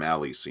crime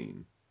alley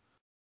scene.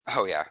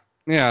 Oh yeah.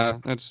 Yeah,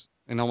 that's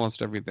in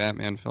almost every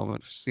Batman film.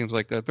 It seems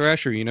like that.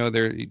 Thrasher,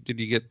 did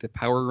you get the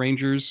Power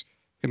Rangers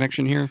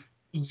connection here?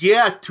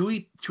 Yeah,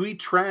 Tui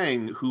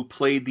Trang, who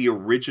played the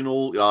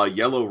original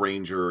Yellow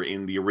Ranger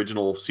in the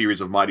original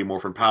series of Mighty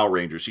Morphin Power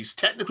Rangers. She's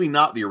technically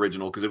not the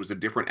original because it was a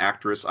different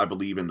actress, I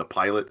believe, in the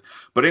pilot.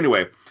 But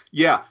anyway,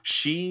 yeah,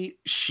 she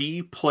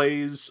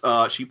plays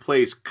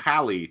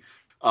Callie,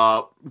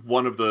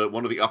 one of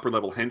the upper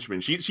level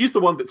henchmen. She's the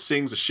one that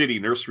sings a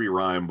shitty nursery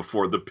rhyme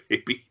before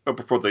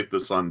the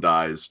son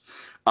dies,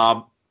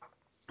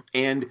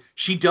 and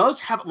she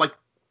does have like.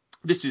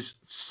 This is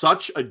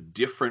such a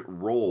different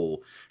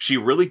role. She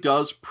really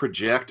does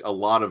project a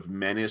lot of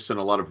menace and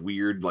a lot of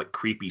weird, like,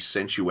 creepy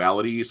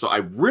sensuality. So I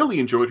really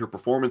enjoyed her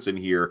performance in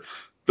here.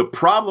 The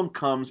problem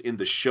comes in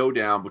the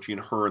showdown between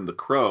her and the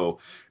Crow,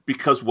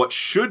 because what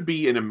should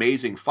be an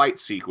amazing fight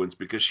sequence,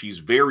 because she's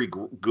very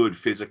good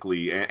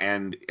physically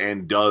and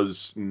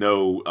does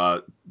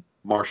know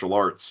martial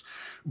arts,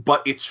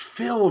 but it's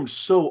filmed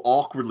so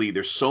awkwardly.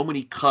 There's so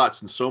many cuts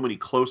and so many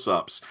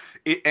close-ups,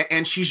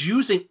 and she's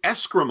using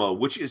eskrima,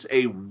 which is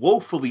a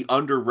woefully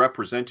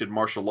underrepresented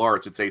martial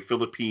arts. It's a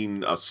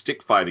Philippine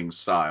stick fighting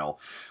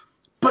style,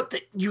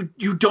 but you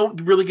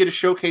don't really get a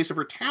showcase of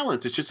her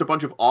talents. It's just a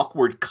bunch of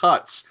awkward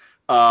cuts,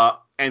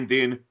 and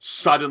then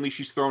suddenly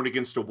she's thrown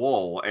against a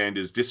wall and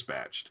is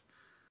dispatched.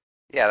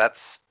 Yeah,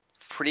 that's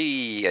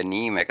pretty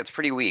anemic. It's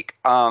pretty weak.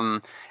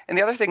 And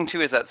the other thing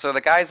too is that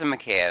the guy's a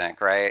mechanic,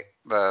 right?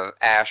 The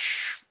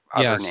Ash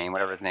name,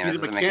 whatever his name He's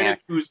is, a mechanic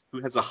who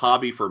has a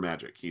hobby for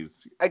magic.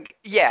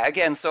 Yeah,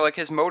 again, so like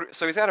his motor,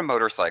 so he's got a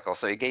motorcycle,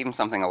 so he gave him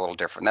something a little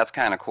different. That's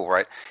kind of cool,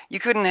 right?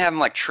 You couldn't have him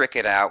like trick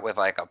it out with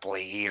like a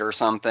blade or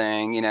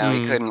something, He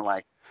couldn't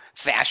like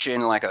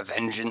fashion like a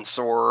vengeance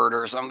sword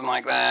or something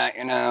like that,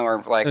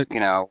 or like,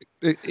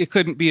 It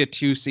couldn't be a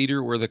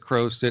two-seater where the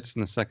Crow sits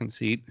in the second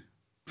seat.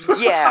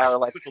 Yeah, or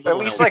like at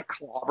least like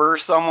clobber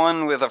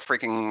someone with a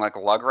freaking like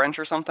lug wrench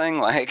or something.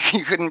 Like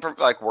you couldn't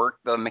like work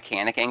the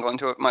mechanic angle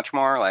into it much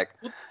more. Like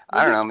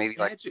I don't know, maybe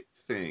like magic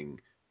thing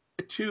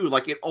too.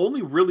 Like it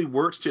only really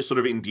works to sort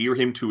of endear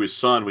him to his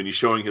son when he's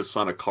showing his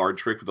son a card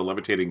trick with a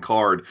levitating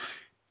card.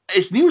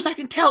 As near as I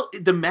can tell,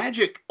 the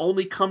magic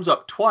only comes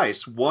up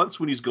twice. Once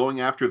when he's going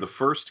after the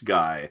first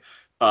guy,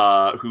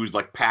 who's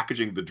like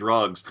packaging the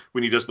drugs,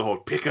 when he does the whole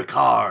pick a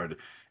card.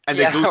 And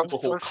they go through the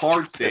whole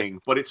card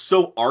thing, but it's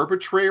so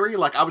arbitrary.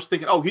 Like, I was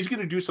thinking, oh, he's going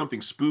to do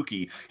something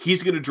spooky.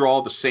 He's going to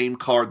draw the same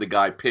card the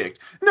guy picked.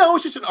 No,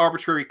 it's just an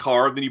arbitrary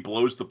card, then he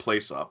blows the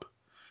place up.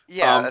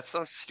 Yeah, that's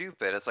so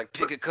stupid. It's like,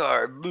 pick a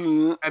card.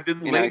 And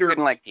then later, you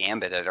couldn't, like,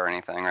 gambit it or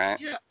anything, right?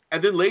 Yeah,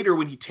 and then later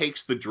when he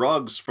takes the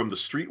drugs from the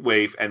street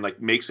waif and,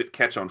 like, makes it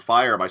catch on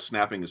fire by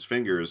snapping his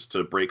fingers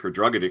to break her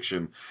drug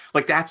addiction,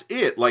 like, that's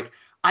it. Like,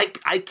 I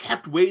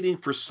kept waiting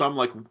for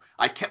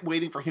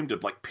him to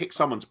like pick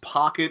someone's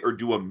pocket or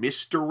do a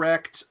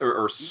misdirect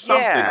or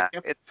something. Yeah,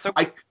 it's so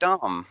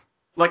dumb.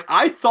 Like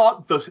I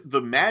thought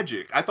the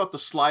magic, I thought the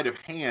sleight of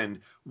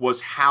hand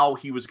was how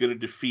he was going to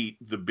defeat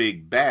the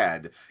big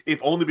bad. If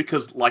only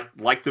because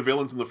like the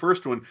villains in the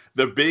first one,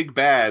 the big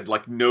bad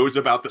like knows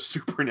about the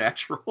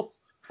supernatural,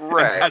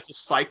 right? And has a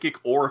psychic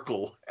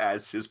oracle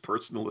as his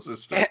personal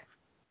assistant.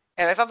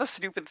 And I thought the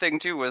stupid thing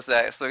too was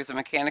that so he's a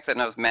mechanic that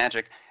knows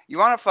magic. You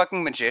want a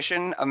fucking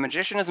magician? A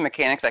magician is a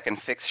mechanic that can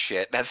fix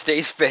shit that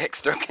stays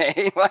fixed.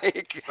 Okay,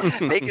 like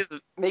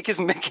make his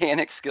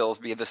mechanic skills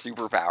be the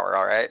superpower.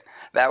 All right,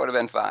 that would have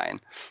been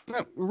fine.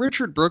 No,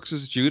 Richard Brooks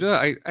as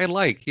Judah, I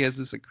like. He has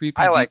this creepy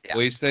I like, deep yeah.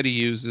 voice that he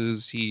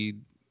uses.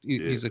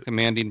 He's a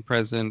commanding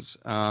presence.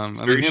 He's I mean,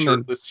 very him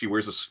and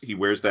shirtless. He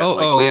wears that.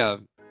 oh yeah,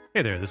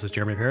 Hey there, this is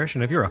Jeremy Parrish,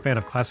 and if you're a fan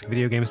of classic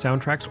video game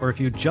soundtracks, or if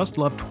you just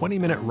love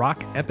 20-minute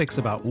rock epics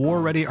about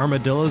war-ready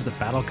armadillos that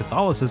battle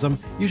Catholicism,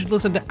 you should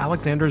listen to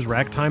Alexander's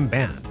Ragtime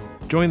Band.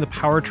 Join the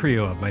power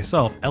trio of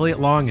myself, Elliot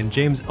Long, and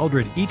James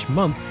Eldred each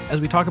month as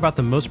we talk about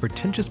the most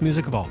pretentious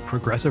music of all,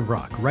 progressive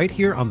rock, right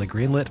here on the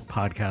Greenlit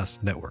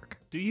Podcast Network.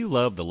 Do you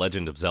love The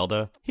Legend of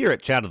Zelda? Here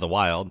at Chat of the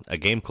Wild, a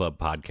Game Club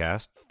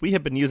podcast, we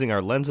have been using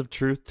our lens of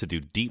truth to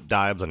do deep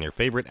dives on your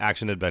favorite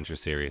action-adventure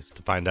series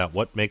to find out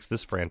what makes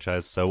this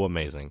franchise so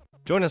amazing.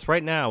 Join us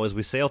right now as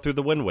we sail through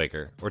The Wind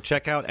Waker, or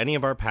check out any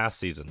of our past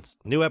seasons.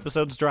 New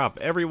episodes drop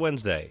every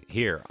Wednesday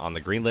here on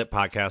the Greenlit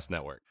Podcast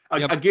Network.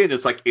 Yep. Again,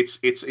 it's like it's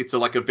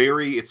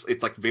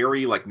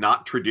very like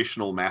not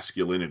traditional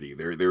masculinity.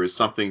 There is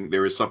something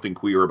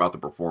queer about the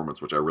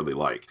performance, which I really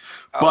like.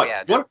 Oh, But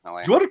yeah, do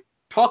definitely. you want to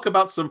talk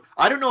about some?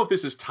 I don't know if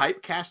this is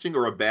typecasting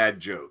or a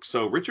bad joke.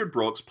 So Richard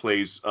Brooks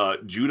plays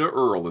Judah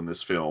Earl in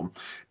this film,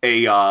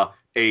 a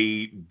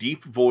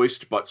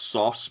deep-voiced but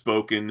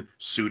soft-spoken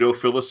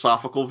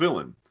pseudo-philosophical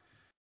villain.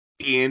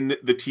 In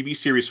the TV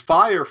series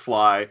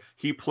Firefly,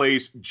 he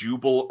plays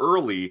Jubal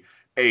Early,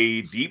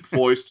 a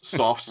deep-voiced,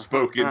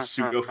 soft-spoken,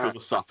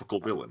 pseudo-philosophical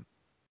villain.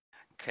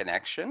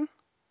 Connection?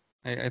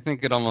 I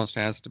think it almost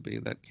has to be.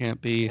 That can't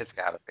be It's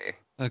gotta be.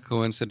 a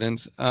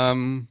coincidence.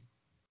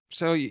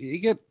 So you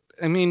get,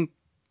 I mean,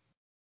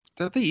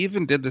 that they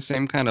even did the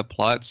same kind of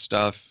plot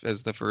stuff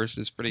as the first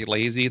is pretty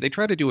lazy. They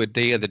try to do a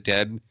Day of the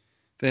Dead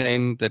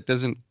thing that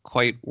doesn't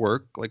quite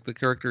work. Like the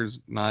character's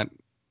not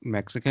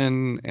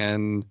Mexican,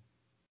 and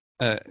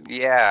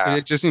Yeah.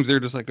 it just seems they're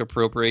just like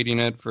appropriating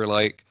it for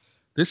like,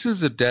 this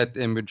is a death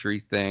imagery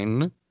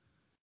thing.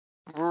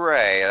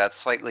 Right, that's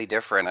slightly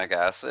different, I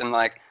guess. And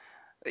like,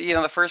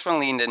 the first one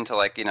leaned into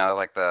like,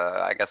 like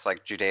I guess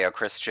like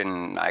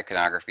Judeo-Christian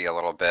iconography a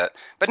little bit,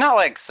 but not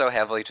like so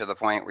heavily to the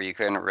point where you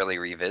couldn't really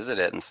revisit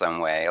it in some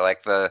way.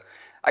 Like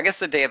I guess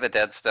the Day of the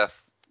Dead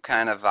stuff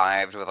kind of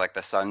vibed with like the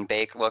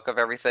sunbake look of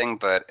everything,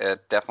 but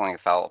it definitely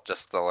felt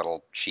just a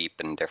little cheap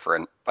and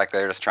different. Like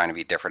they're just trying to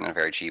be different in a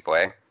very cheap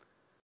way.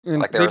 And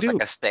Like they there was do,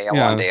 like a stale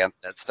yeah. on Day of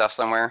the Dead stuff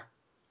somewhere.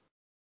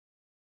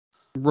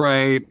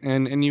 right?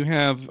 And you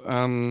have,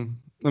 I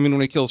mean, when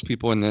he kills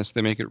people in this,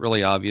 they make it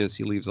really obvious.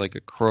 He leaves like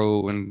a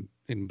crow in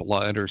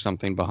blood or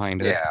something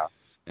behind it Yeah.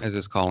 as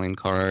his calling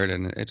card,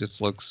 and it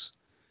just looks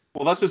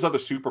Well, that's his other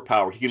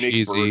superpower. He can make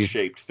Cheesy.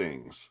 bird-shaped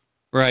things.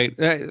 right.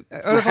 Out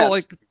of all,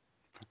 like,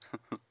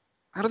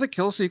 out of the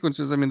kill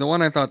sequences, I mean, the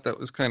one I thought that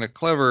was kind of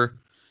clever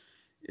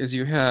is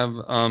you have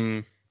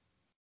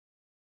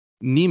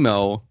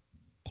Nemo,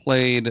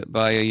 played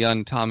by a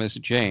young Thomas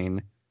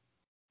Jane,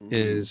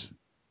 is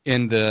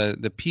in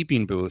the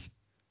peeping booth,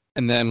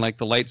 and then like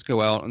the lights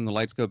go out and the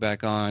lights go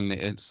back on.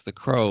 It's the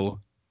crow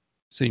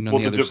sitting on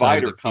Well, the the other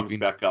side of divider the comes peeping.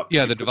 back up.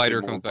 Yeah, He the puts in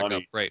divider more comes back up.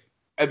 money. Right.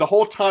 And the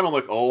whole time I'm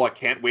like, oh, I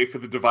can't wait for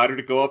the divider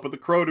to go up and the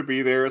crow to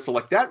be there. So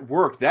like that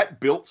worked. That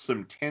built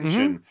some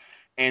tension.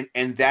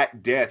 And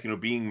that death,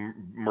 being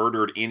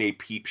murdered in a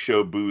peep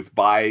show booth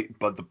by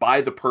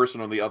the person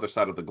on the other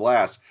side of the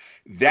glass,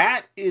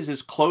 that is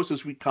as close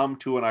as we come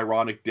to an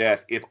ironic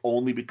death, if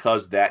only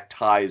because that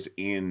ties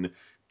in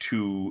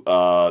to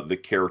the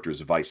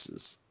character's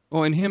vices.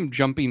 Well, and him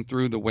jumping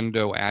through the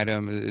window at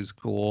him is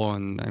cool.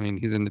 And I mean,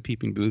 he's in the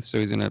peeping booth, so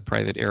he's in a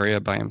private area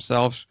by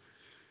himself.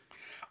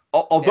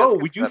 Although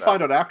it's we good do setup.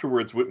 find out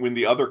afterwards when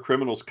the other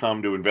criminals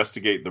come to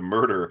investigate the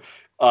murder,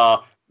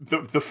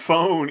 the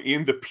phone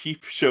in the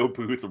peep show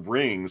booth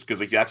rings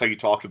because that's how you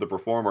talk to the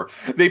performer.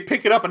 They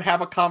pick it up and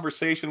have a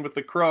conversation with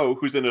the crow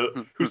who's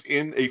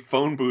in a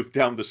phone booth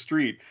down the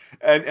street,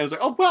 and it's like,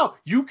 oh wow,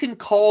 you can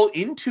call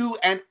into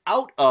and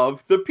out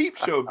of the peep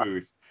show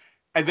booth.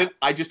 And then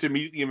I just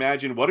immediately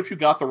imagine, what if you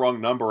got the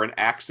wrong number and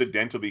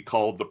accidentally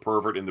called the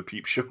pervert in the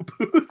peep show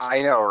booth?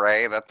 I know,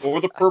 right? Or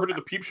the pervert in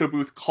the peep show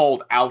booth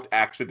called out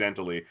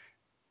accidentally.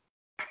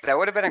 That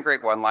would have been a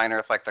great one-liner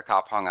if like the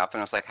cop hung up and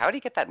was like, "How do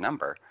you get that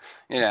number?"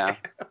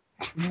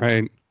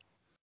 Right.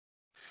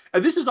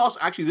 And this is also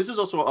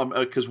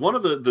because one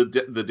of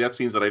the death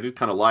scenes that I did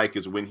kind of like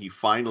is when he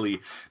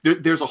finally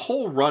there's a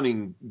whole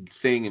running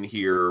thing in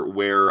here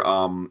where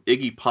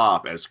Iggy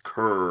Pop as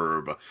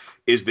Curb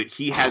is that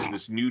he has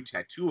this new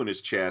tattoo on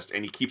his chest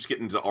and he keeps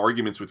getting into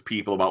arguments with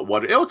people about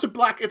it's a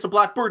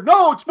black bird.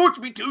 No, it's supposed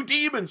to be two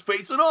demons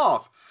facing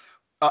off.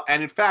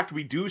 And in fact,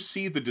 we do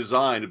see the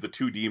design of the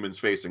two demons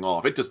facing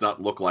off. It does not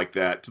look like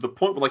that, to the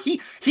point where like he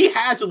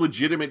has a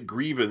legitimate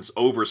grievance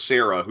over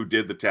Sarah, who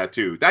did the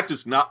tattoo. That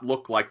does not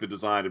look like the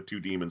design of two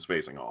demons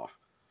facing off.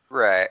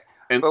 Right.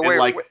 And, But and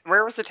like,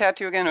 where was the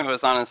tattoo again? It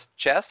was on his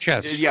chest?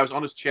 Chest. yeah, it was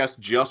on his chest,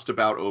 just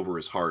about over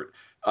his heart.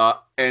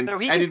 And So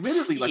he and can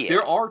admittedly, like see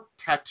there it.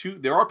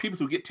 are people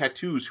who get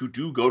tattoos who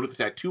do go to the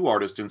tattoo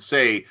artist and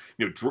say,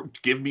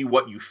 give me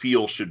what you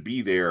feel should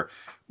be there.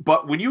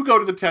 But when you go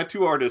to the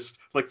tattoo artist,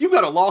 like you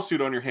got a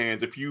lawsuit on your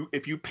hands if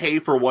you pay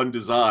for one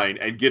design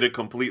and get a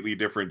completely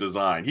different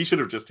design. He should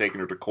have just taken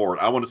her to court.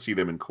 I want to see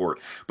them in court.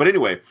 But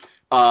anyway,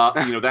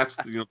 that's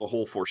the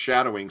whole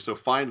foreshadowing. So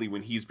finally,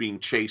 when he's being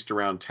chased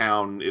around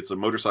town, it's a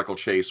motorcycle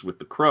chase with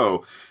the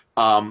crow.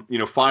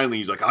 Finally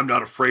he's like, I'm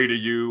not afraid of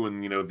you,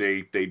 and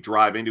they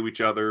drive into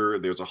each other.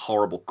 There's a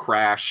horrible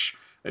crash,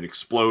 an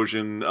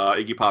explosion.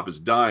 Iggy Pop is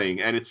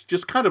dying, and it's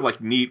just kind of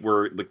like neat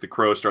where like the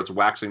crow starts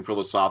waxing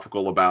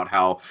philosophical about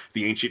how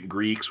the ancient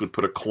Greeks would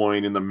put a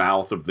coin in the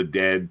mouth of the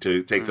dead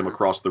to take them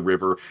across the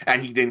river,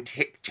 and he then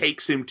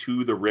takes him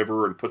to the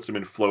river and puts him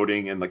in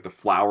floating, and like the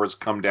flowers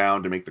come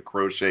down to make the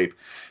crow shape.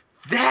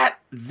 That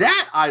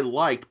I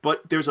liked,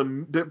 but there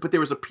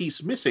was a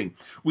piece missing.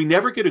 We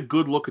never get a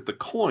good look at the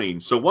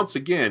coin. So once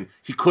again,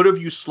 he could have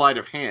used sleight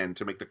of hand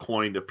to make the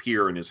coin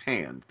appear in his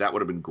hand. That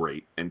would have been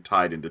great and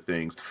tied into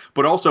things.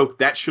 But also,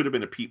 that should have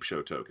been a peep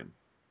show token.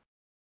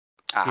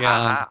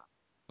 Yeah.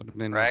 Would have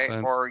made more Right?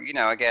 sense. Or,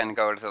 again,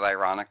 go to the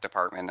ironic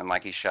department and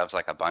like he shoves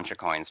like a bunch of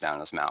coins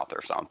down his mouth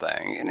or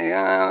something.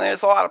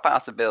 There's a lot of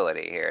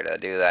possibility here to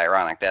do the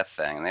ironic death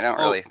thing. And they don't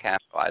really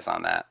capitalize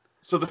on that.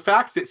 So the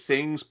fact that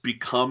things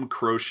become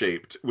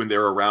crow-shaped when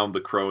they're around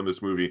the crow in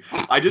this movie,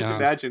 I just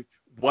imagine,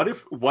 what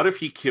if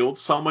he killed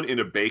someone in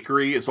a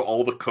bakery and so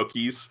all the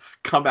cookies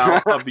come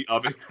out of the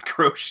oven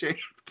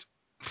crow-shaped?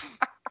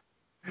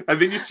 And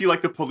then you see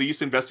like the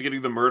police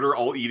investigating the murder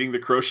all eating the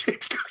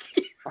crow-shaped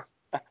cookies.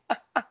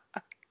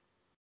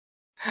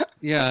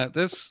 Yeah,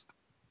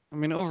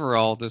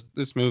 overall,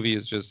 this movie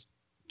is just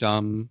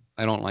dumb.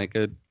 I don't like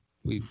it.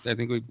 I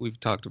think we've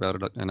talked about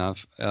it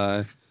enough.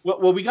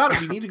 Well, we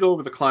need to go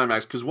over the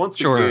climax because once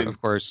again,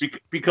 of course,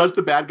 because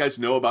the bad guys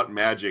know about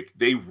magic,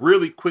 they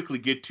really quickly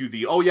get to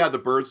the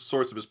the bird's the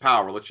source of his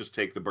power. Let's just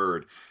take the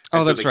bird.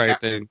 And that's right.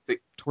 They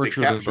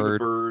torture capture the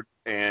bird,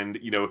 and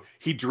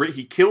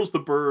he kills the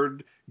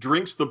bird,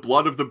 drinks the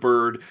blood of the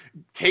bird,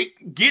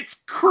 gets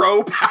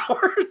crow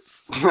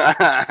powers,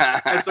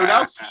 and so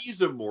now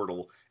he's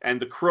immortal, and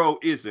the crow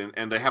isn't,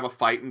 and they have a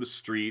fight in the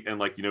street,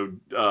 and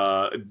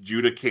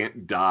Judah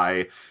can't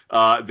die.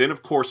 Then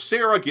of course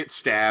Sarah gets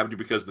stabbed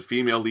because the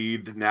female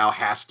lead now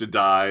has to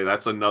die.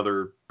 That's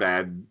another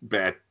bad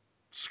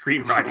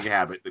screenwriting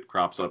habit that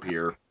crops up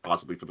here,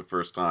 possibly for the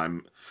first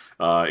time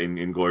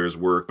in Goyer's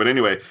work. But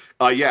anyway,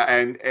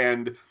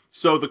 and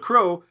so the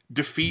crow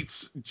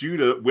defeats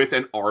Judah with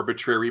an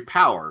arbitrary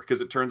power because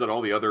it turns out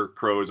all the other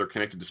crows are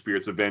connected to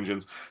spirits of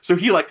vengeance. So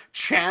he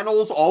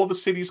channels all the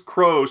city's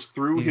crows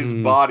through his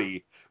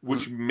body,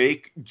 which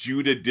make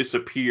Judah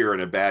disappear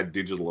in a bad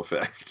digital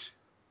effect.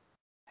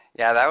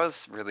 Yeah, that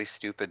was really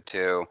stupid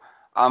too.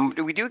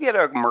 We do get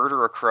a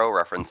murder a crow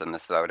reference in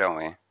this though, don't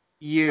we?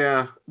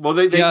 Yeah. Well,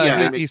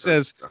 he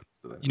says,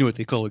 you know what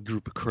they call a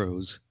group of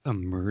crows? A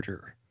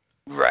murder.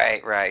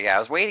 Right. Yeah, I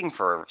was waiting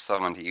for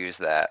someone to use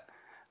that.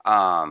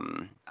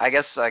 I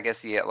guess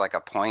you get like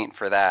a point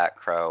for that,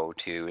 Crow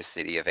to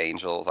City of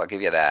Angels. I'll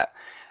give you that.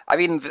 I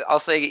mean,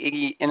 I'll say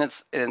Iggy, and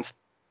it's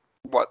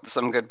what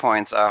some good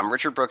points.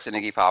 Richard Brooks and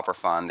Iggy Pop are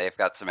fun. They've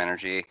got some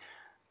energy.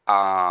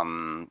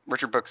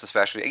 Richard Brooks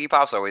especially. Iggy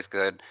Pop's always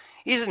good.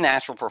 He's a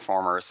natural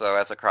performer, so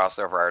as a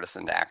crossover artist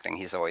into acting,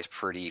 he's always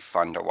pretty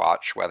fun to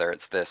watch, whether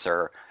it's this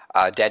or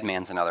Dead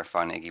Man's another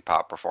fun Iggy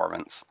Pop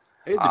performance.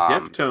 Hey, the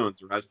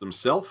Deftones are as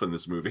themselves in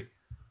this movie.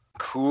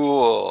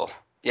 Cool.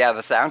 Yeah,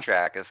 the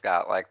soundtrack has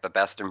got like the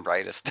best and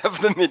brightest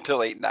of the mid to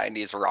late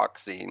 90s rock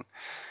scene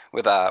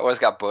with it's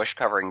got Bush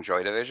covering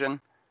Joy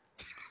Division.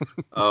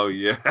 Oh,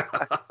 yeah.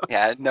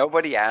 Yeah,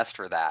 nobody asked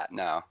for that,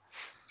 no.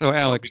 So,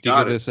 Alex, do you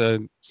give this a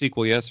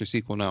sequel yes or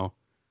sequel no?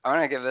 I'm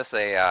going to give this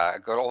a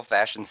good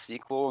old-fashioned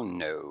sequel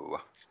no.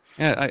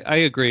 Yeah, I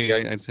agree.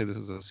 I'd say this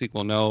is a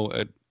sequel no.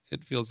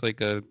 It feels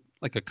like a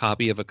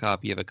copy of a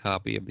copy of a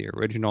copy of the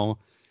original.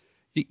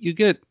 You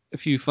get a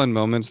few fun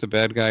moments. The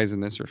bad guys in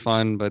this are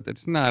fun, but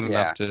it's not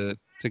enough to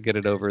get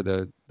it over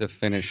the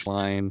finish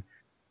line.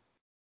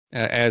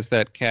 As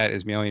that cat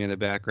is meowing in the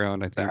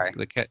background, I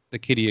think the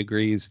kitty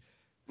agrees.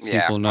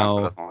 Sequel no.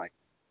 I don't like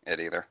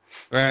it either.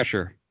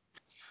 Rasher.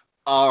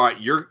 All right,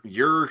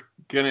 you're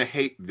gonna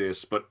hate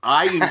this, but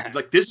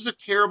this is a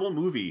terrible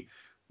movie,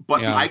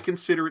 but I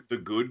consider it the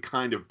good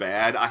kind of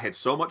bad. I had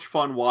so much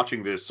fun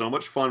watching this, so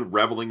much fun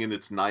reveling in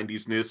its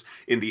 90s-ness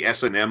in the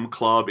S&M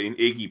Club, in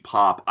Iggy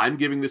Pop. I'm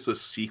giving this a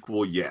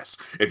sequel yes.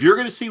 If you're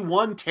gonna see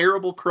one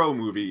terrible Crow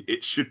movie,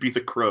 it should be The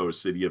Crow,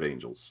 City of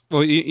Angels.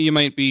 Well, you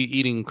might be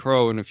eating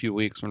crow in a few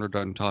weeks when we're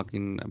done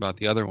talking about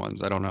the other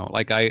ones. I don't know.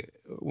 Like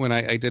when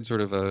I did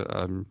sort of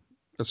a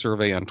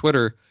survey on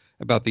Twitter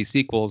about these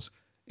sequels,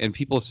 and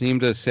people seem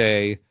to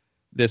say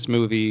this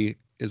movie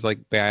is like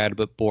bad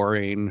but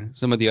boring.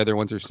 Some of the other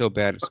ones are so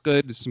bad it's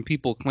good. Some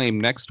people claim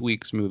next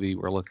week's movie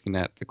we're looking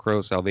at, The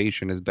Crow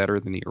Salvation, is better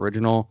than the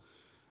original.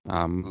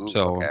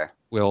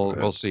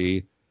 We'll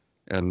see.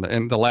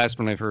 And the last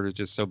one I've heard is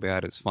just so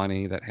bad it's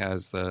funny, that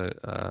has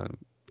the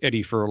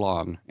Eddie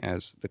Furlong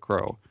as the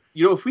Crow.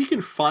 if we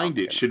can find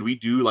it, should we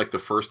do like the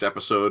first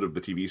episode of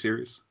the TV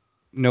series?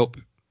 Nope.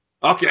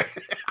 Okay.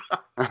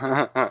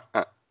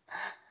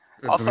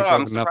 Also,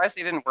 I'm surprised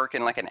he didn't work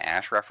in like an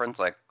Ash reference,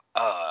 like,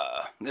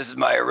 this is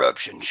my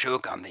eruption,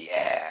 choke on the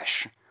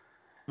ash.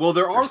 Well,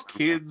 there are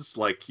kids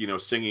like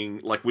singing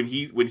like when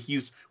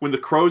the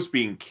crow's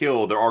being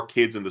killed, there are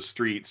kids in the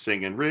street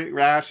singing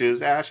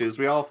ashes, ashes,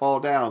 we all fall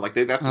down. Like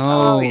that's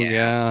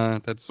yeah,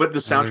 that's. But the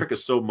soundtrack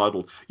is so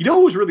muddled. You know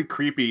what was really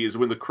creepy is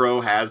when the crow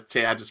had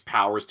his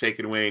powers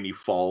taken away and he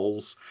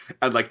falls,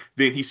 and like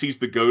then he sees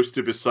the ghost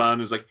of his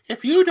son. Is like,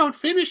 if you don't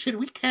finish it,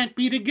 we can't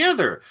be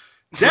together.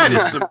 That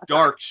is some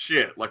dark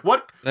shit. Like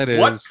what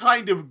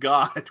kind of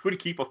God would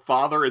keep a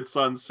father and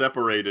son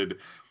separated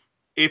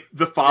if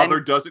the father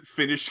doesn't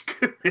finish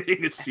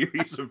committing a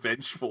series of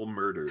vengeful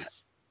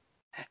murders?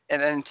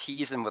 And then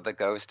tease him with the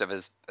ghost of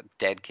his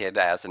dead kid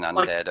as an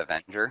undead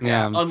Avenger.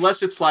 Yeah.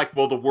 Unless it's like,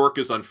 well, the work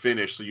is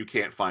unfinished, so you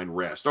can't find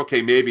rest.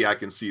 Okay, maybe I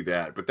can see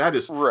that. But that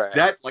is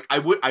that like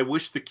I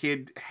wish the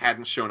kid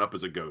hadn't shown up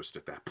as a ghost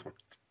at that point.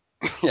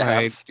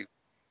 Yeah.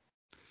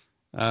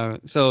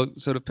 Right. So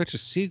to pitch a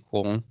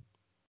sequel,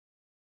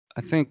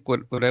 I think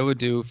what I would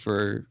do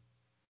for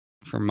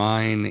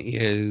mine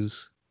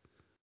is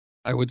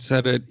I would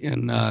set it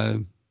in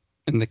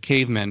the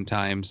caveman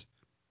times,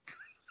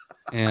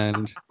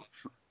 and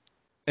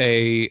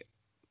the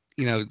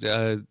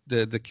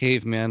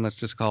caveman, let's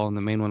just call him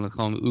the main one, let's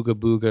call him Ooga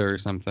Booga or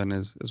something,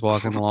 is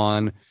walking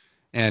along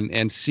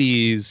and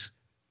sees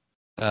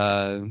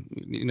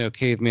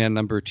caveman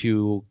number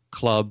 2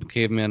 club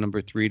caveman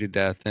number 3 to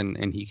death,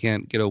 and he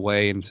can't get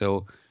away, and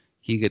so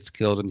he gets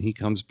killed, and he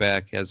comes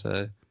back as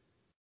a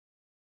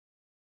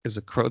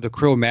crow. The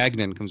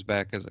Cro-Magnon comes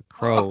back as a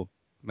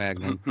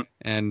Cro-Magnon,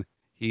 and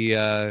he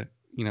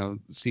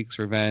seeks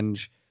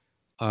revenge.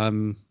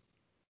 And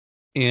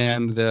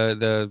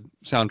the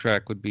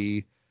soundtrack would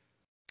be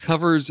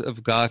covers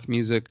of goth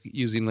music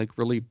using like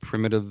really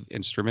primitive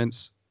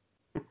instruments,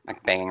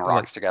 like banging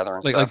rocks together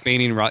and like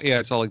banging rock. Yeah,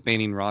 it's all like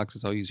banging rocks.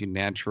 It's all using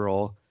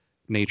natural,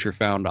 nature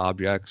found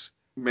objects.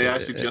 May I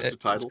suggest a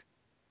title?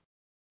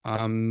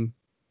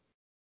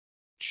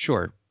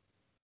 Sure.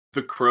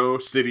 The Crow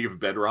City of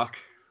Bedrock.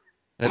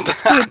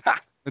 That's good.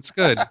 That's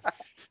good.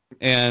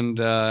 And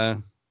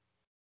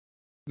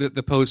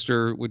the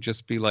poster would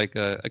just be like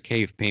a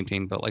cave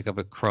painting, but like of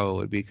a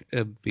crow.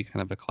 It'd be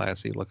kind of a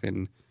classy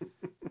looking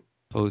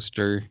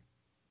poster.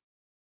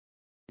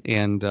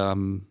 And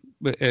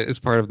but as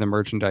part of the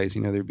merchandise,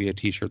 there'd be a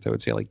T-shirt that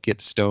would say like "Get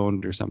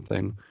Stoned" or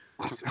something.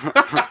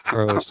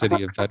 Crow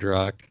City of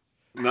Bedrock.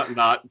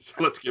 Not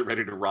let's get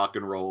ready to rock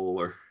and roll.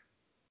 Or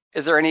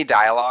is there any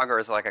dialogue, or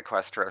is it like a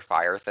quest for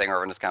fire thing,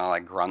 or just kind of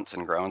like grunts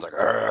and groans, like?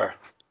 Argh.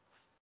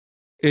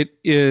 It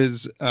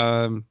is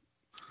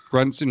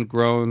grunts and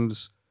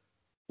groans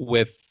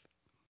with.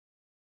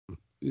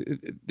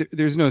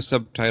 There's no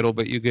subtitle,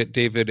 but you get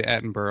David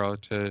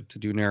Attenborough to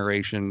do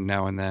narration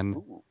now and then.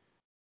 Ooh,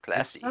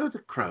 classy. So the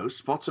crow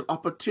spots an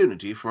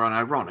opportunity for an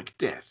ironic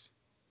death.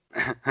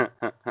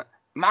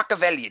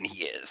 Machiavellian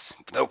he is,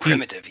 though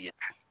primitive he is.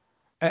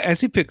 As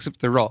he picks up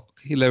the rock,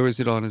 he lowers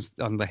it on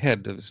the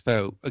head of his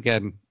foe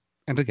again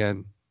and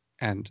again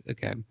and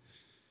again.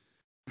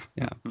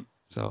 Yeah.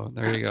 So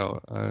there you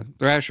go.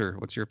 Thrasher,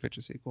 what's your pitch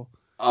of sequel?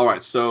 All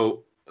right.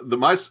 So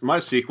my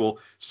sequel,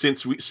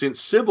 since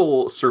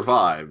Sybil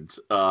survived,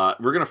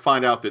 we're going to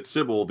find out that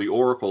Sybil, the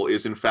Oracle,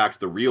 is in fact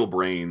the real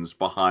brains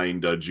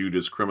behind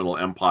Judah's criminal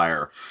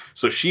empire.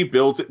 So she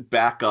builds it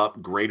back up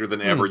greater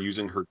than ever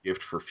using her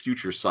gift for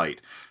future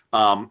sight.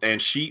 But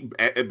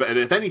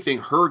if anything,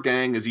 her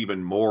gang is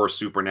even more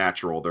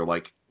supernatural. They're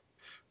like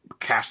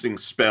casting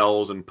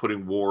spells and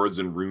putting wards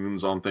and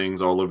runes on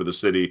things all over the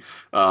city.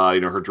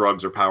 Her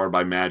drugs are powered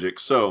by magic.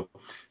 So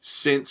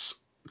since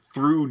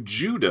through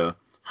Judah,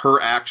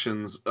 her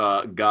actions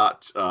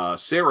got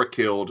Sarah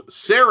killed,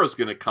 Sarah's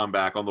going to come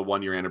back on the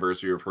 1-year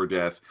anniversary of her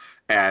death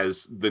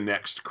as the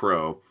next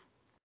Crow.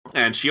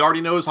 And she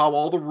already knows how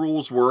all the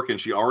rules work, and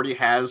she already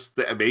has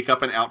the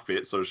makeup and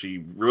outfit, so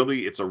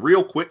it's a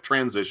real quick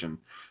transition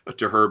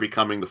to her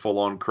becoming the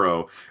full-on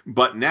Crow.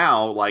 But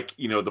now,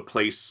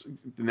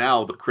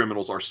 the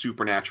criminals are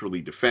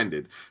supernaturally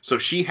defended, so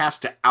she has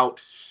to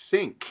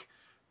outthink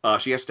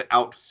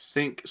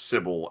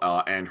Sybil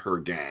and her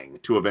gang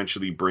to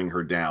eventually bring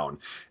her down.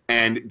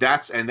 And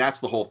that's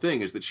the whole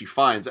thing, is that she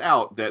finds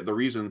out that the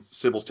reason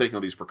Sybil's taking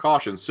all these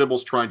precautions,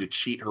 Sybil's trying to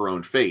cheat her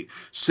own fate.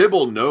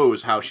 Sybil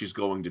knows how she's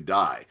going to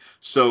die.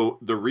 So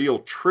the real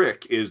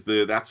trick is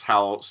that's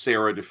how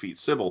Sarah defeats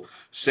Sybil.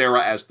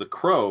 Sarah, as the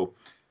Crow,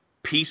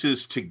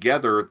 pieces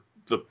together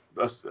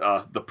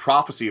the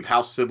prophecy of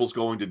how Sybil's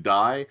going to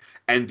die,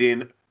 and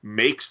then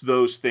makes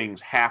those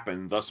things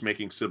happen, thus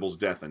making Sybil's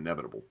death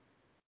inevitable.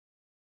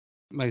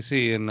 I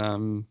see.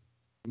 And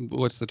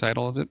what's the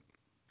title of it?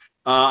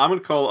 I'm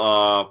gonna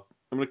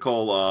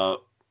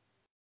call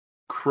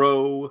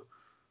Crow.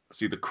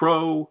 See, the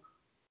Crow.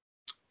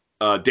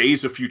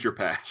 Days of Future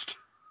Past.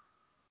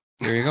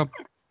 There you go.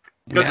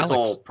 Because it's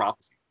all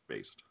prophecy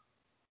based.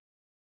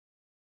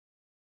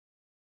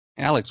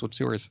 Alex, what's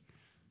yours?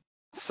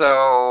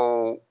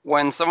 So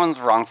when someone's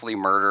wrongfully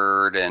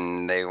murdered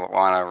and they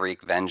want to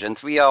wreak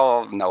vengeance, we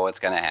all know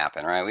what's going to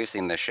happen, right? We've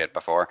seen this shit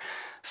before.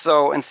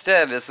 So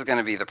instead, this is going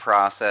to be the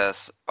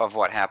process of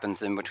what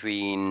happens in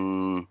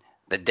between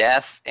the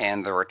death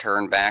and the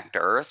return back to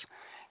Earth.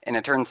 And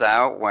it turns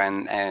out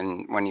when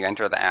you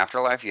enter the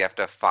afterlife, you have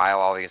to file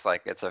all these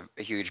like it's a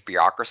huge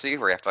bureaucracy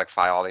where you have to like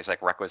file all these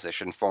like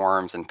requisition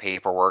forms and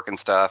paperwork and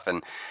stuff.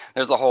 And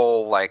there's a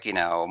whole like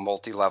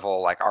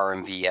multi-level like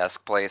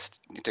RMV-esque place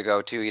to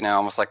go to,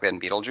 almost like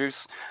in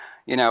Beetlejuice.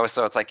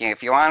 So it's like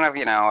if you want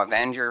to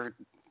avenge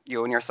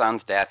you and your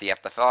son's death, you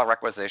have to fill out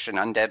requisition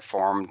undead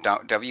form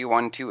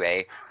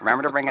W12A.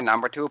 Remember to bring a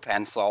number 2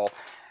 pencil.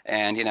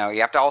 And you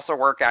have to also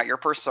work out your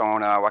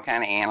persona, what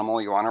kind of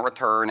animal you want to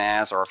return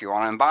as, or if you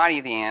want to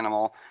embody the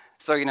animal.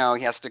 So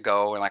he has to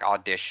go and like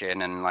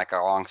audition, and like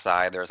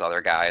alongside there's other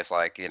guys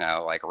like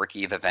like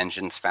Ricky the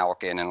Vengeance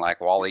Falcon and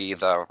like Wally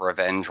the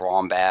Revenge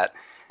Wombat,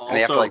 and they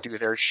have to like do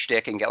their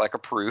shtick and get like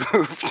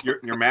approved.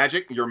 your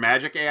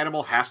magic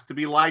animal has to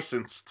be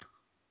licensed.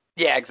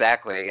 Yeah,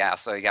 exactly. Yeah,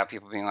 so you got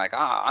people being like,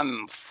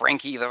 I'm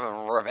Frankie the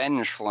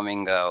Revenge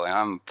Flamingo, and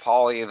I'm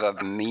Polly the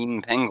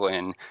Mean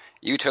Penguin.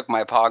 You took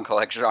my pog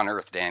collection on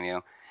Earth, damn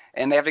you.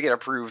 And they have to get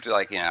approved,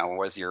 like,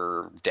 was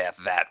your death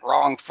that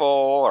wrongful,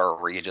 or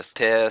were you just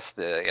pissed,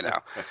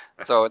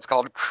 So it's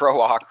called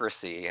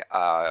Crowocracy.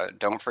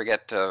 Don't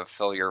forget to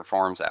fill your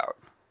forms out.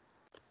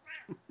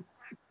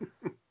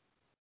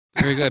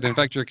 Very good. In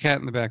fact, your cat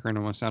in the background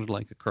almost sounded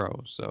like a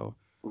crow, so...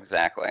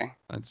 Exactly.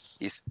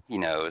 He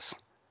knows.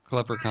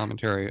 Clever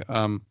commentary.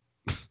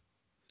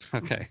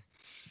 Okay.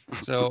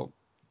 So,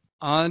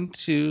 on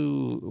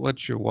to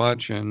what you're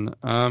watching.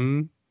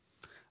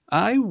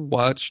 I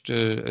watched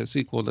a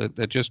sequel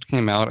that just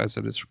came out as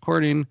of this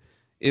recording.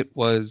 It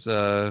was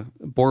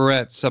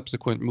Borat's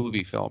subsequent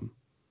movie film.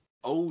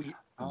 Oh,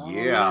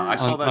 yeah. I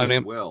saw that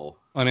as well.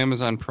 On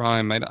Amazon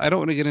Prime. I don't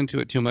want to get into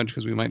it too much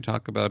because we might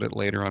talk about it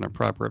later on a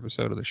proper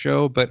episode of the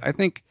show, but I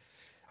think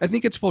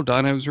it's well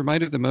done. I was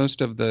reminded the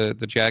most of the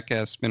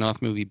Jackass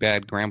spin-off movie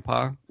Bad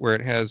Grandpa, where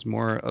it has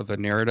more of a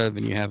narrative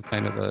and you have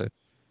kind of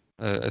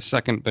a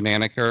second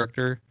banana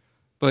character.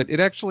 But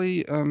it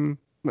actually...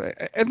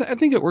 I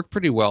think it worked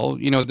pretty well.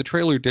 The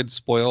trailer did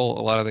spoil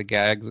a lot of the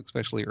gags,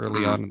 especially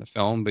early on in the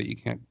film, but you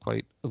can't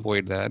quite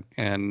avoid that.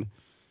 And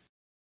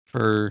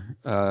for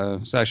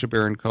Sacha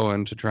Baron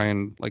Cohen to try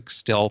and like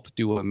stealth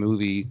do a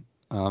movie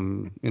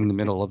in the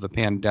middle of the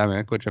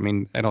pandemic, which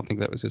I don't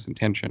think that was his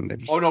intention.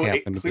 Oh no,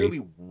 it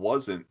clearly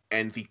wasn't.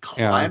 And the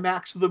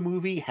climax of the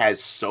movie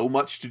has so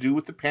much to do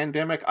with the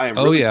pandemic. I am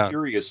really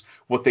curious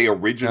what they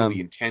originally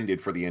intended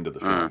for the end of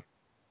the film.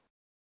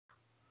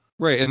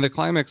 Right, and the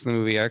climax of the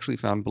movie I actually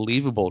found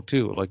believable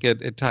too. Like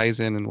it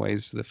ties in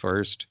ways to the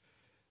first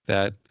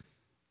that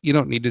you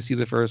don't need to see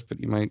the first,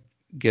 but you might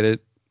get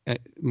it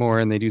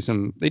more. And they do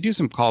some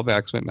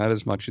callbacks, but not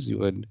as much as you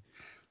would.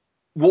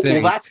 Well,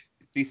 that's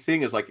the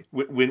thing is like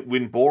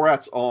when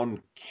Borat's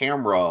on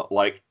camera,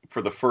 like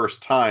for the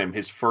first time,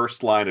 his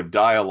first line of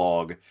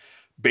dialogue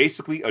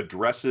basically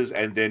addresses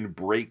and then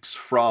breaks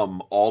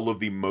from all of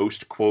the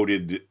most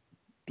quoted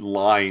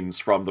lines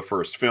from the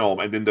first film,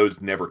 and then those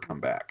never come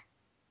back.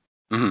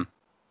 Mm-hmm.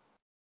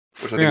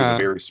 Which I think is a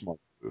very smart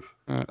move.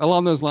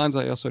 Along those lines,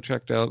 I also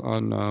checked out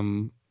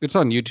on it's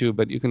on YouTube,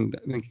 but you can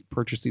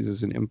purchase these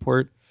as an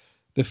import.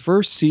 The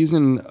first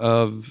season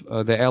of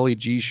the Ali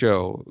G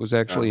show was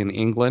actually in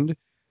England.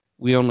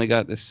 We only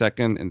got the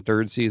second and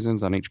third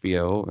seasons on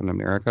HBO in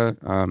America.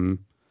 And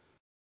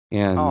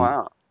oh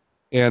wow!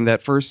 And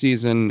that first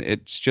season,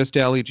 it's just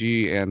Ali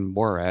G and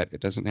Borat. It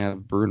doesn't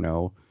have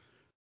Bruno.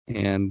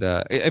 And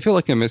I feel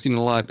like I'm missing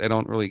a lot. I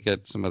don't really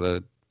get some of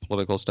the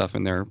political stuff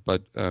in there,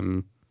 but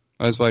I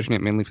was watching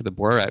it mainly for the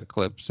Borat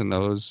clips, and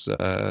those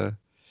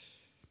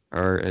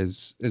are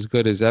as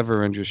good as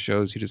ever, and just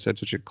shows he just had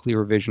such a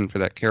clear vision for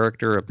that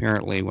character.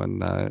 Apparently,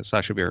 when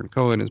Sacha Baron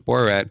Cohen is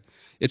Borat,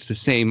 it's the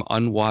same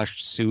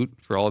unwashed suit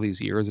for all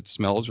these years. It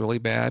smells really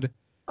bad.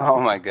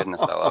 Oh my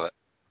goodness, I love it.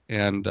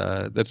 And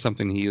that's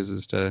something he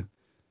uses to.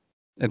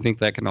 I think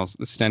that can also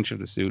the stench of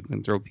the suit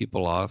can throw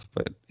people off,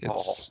 but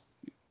it's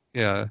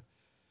yeah.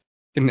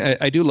 And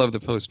I do love the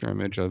poster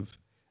image of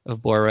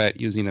Borat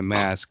using a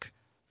mask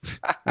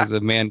as a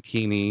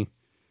mankini.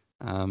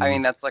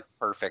 That's like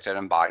perfect. It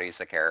embodies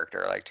the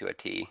character like to a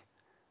T.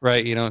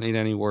 Right. You don't need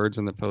any words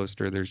in the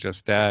poster. There's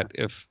just that.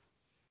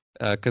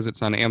 Because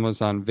it's on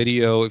Amazon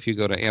Video, if you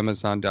go to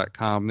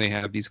Amazon.com, they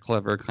have these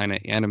clever kind of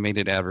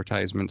animated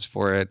advertisements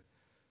for it,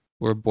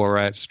 where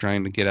Borat's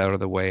trying to get out of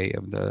the way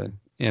of the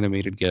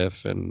animated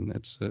GIF, and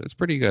it's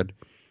pretty good.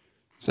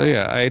 So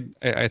yeah,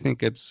 I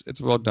think it's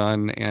well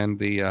done, and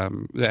the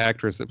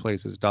actress that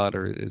plays his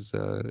daughter is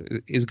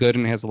good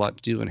and has a lot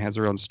to do and has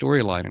her own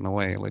storyline in a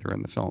way later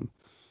in the film.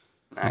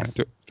 Nice.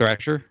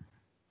 Thrasher?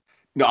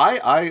 No,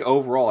 I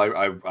overall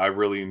I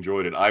really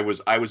enjoyed it. I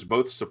was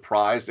both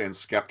surprised and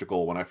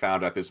skeptical when I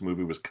found out this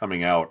movie was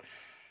coming out.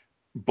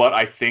 But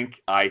I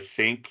think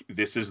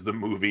this is the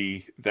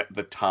movie that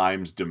the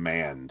times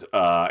demand.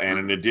 And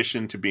in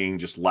addition to being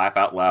just laugh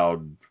out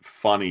loud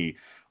funny,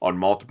 on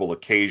multiple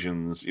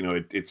occasions.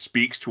 It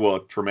speaks to a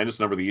tremendous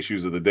number of the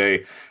issues of the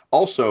day.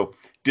 Also,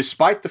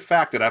 despite the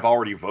fact that I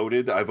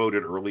voted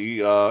early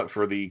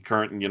for the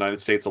current United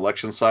States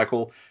election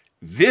cycle,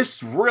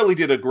 this really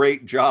did a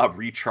great job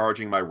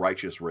recharging my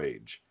righteous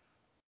rage.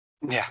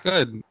 Yeah.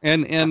 Good.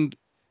 And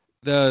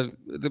the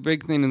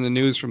big thing in the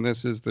news from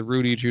this is the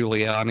Rudy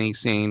Giuliani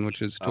scene,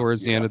 which is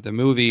towards the end of the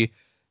movie.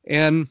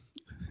 And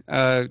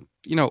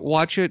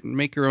watch it and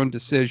make your own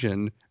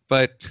decision.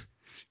 But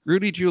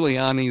Rudy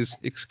Giuliani's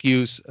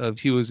excuse of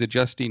he was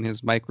adjusting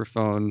his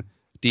microphone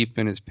deep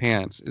in his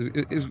pants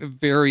is a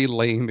very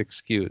lame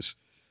excuse.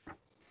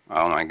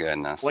 Oh my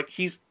goodness! Like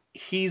he's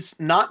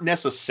not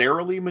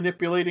necessarily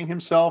manipulating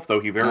himself, though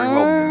he very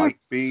well might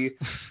be.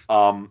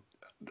 But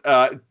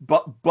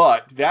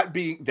that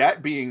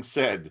being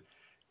said,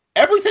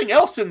 everything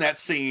else in that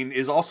scene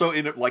is also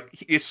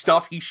is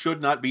stuff he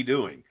should not be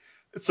doing.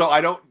 So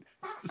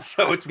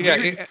it's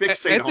weird to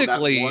fixate on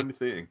that one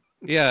thing.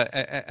 Yeah,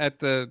 at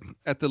the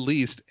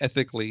least,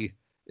 ethically,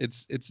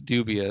 it's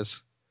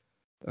dubious.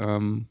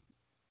 And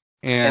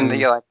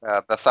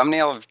the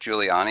thumbnail of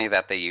Giuliani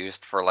that they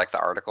used for the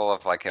article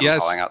of him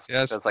calling out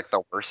as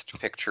the worst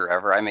picture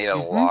ever. I made a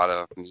lot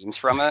of memes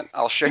from it.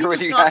 I'll share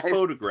with you guys. He does not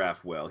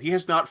photograph well. He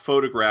has not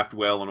photographed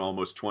well in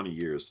almost 20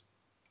 years.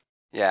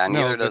 Yeah,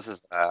 neither does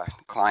his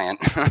client.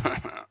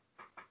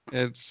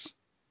 It's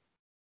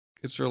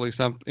really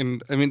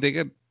something. I mean,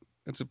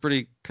 it's a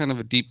pretty kind of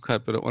a deep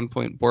cut, but at one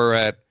point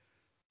Borat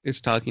is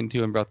talking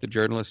to him about the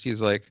journalist.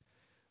 He's like,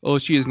 "Oh,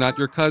 she is not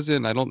your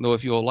cousin. I don't know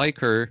if you'll like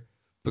her,"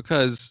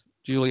 because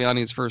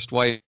Giuliani's first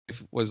wife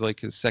was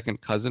his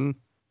second cousin.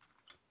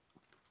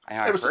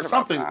 It was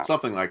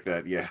something like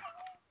that. Yeah,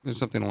 there's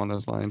something along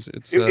those lines.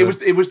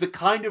 It was the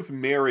kind of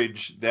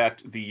marriage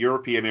that the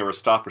European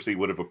aristocracy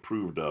would have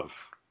approved of.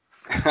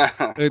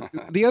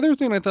 The other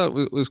thing I thought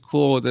was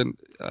cool that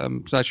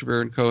Sacha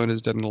Baron Cohen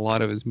has done in a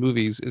lot of his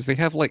movies is they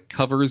have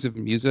covers of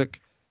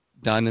music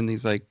done in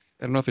these I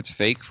don't know if it's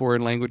fake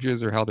foreign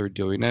languages or how they're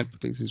doing it, but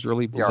these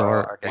really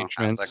bizarre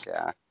arrangements.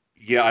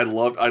 Yeah, I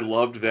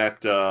loved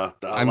that.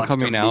 I'm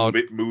coming out.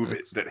 Move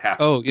it that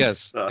happened. Oh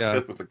yes, yeah.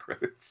 With the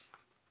credits.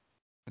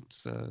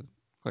 It's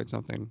quite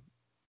something.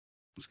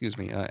 Excuse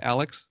me,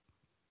 Alex.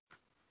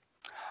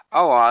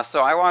 Oh,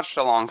 so I watched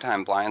a long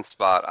time blind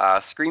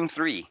spot. Scream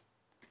 3.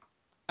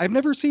 I've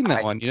never seen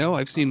that one.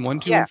 I've seen 1,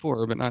 2, and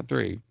 4, but not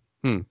 3.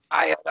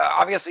 I had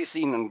obviously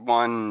seen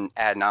 1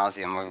 ad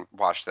nauseum. We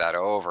watched that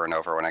over and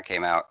over when it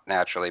came out,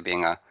 naturally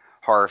being a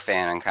horror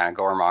fan and kind of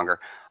goremonger.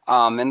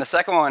 And the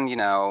second one,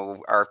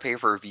 our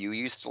pay-per-view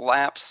used to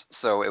lapse,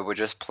 so it would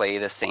just play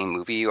the same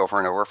movie over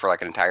and over for an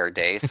entire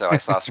day. So I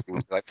saw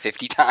Scream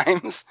 50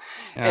 times.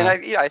 Yeah. And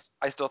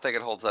I still think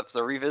it holds up.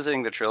 So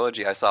revisiting the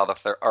trilogy, I saw the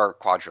third, or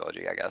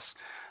quadrilogy, I guess.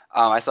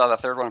 I saw the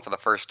third one for the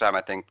first time,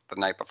 I think, the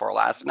night before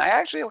last, and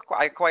I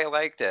quite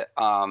liked it.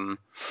 I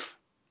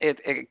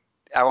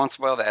won't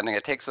spoil the ending.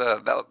 It takes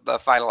the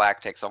final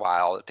act takes a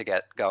while to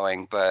get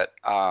going, but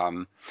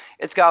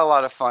it's got a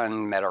lot of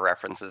fun meta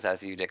references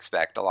as you'd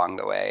expect along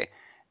the way,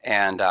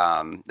 and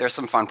there's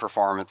some fun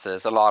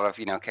performances. A lot of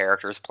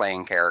characters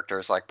playing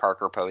characters, like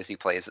Parker Posey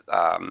plays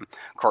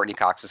Courtney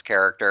Cox's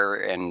character,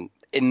 and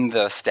in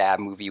the Stab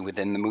movie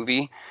within the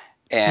movie.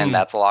 And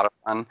that's a lot of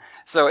fun.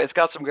 So it's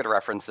got some good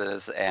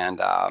references, and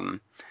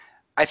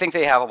I think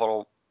they have a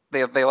little.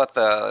 They let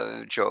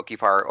the jokey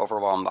part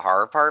overwhelm the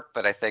horror part,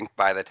 but I think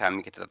by the time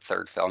we get to the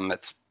third film,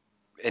 it's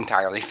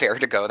entirely fair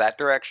to go that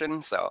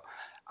direction. So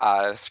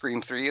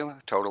Scream 3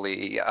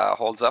 totally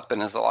holds up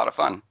and is a lot of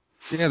fun.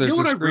 Yeah, there's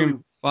a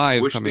Scream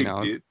 5 coming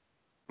out. Did?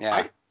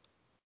 Yeah,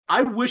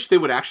 I wish they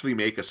would actually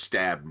make a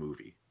Stab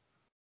movie.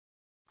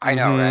 I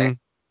know, right?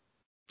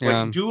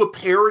 Do a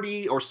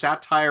parody or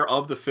satire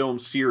of the film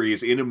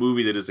series in a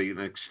movie that is an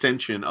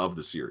extension of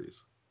the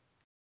series.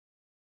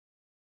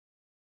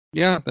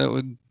 Yeah, that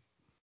would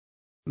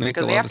make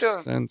a lot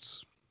of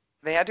sense.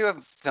 They had to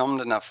have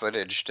filmed enough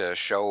footage to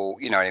show,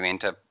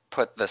 to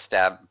put the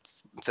Stab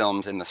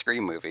films in the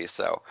Scream movies.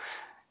 So,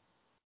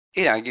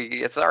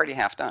 it's already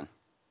half done.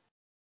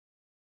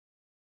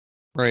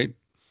 Right.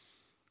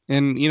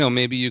 And,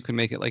 maybe you could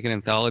make it like an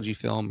anthology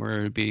film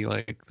where it would be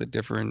the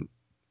different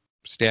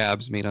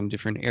Stabs made on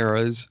different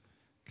eras,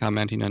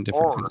 commenting on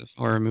different kinds of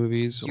horror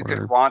movies. You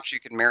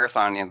could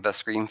marathon the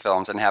Scream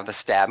films and have the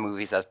Stab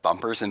movies as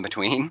bumpers in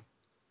between.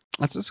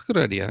 That's a good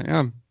idea.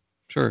 Yeah,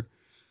 sure.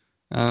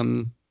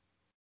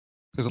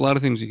 There's a lot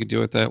of things you could do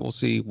with that. We'll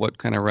see what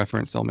kind of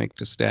reference they'll make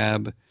to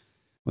Stab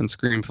when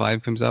Scream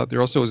 5 comes out.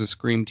 There also was a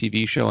Scream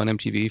TV show on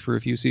MTV for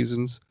a few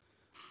seasons.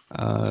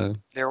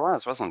 There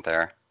wasn't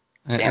there?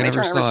 I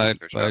never saw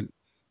it, but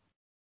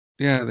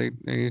yeah,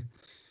 they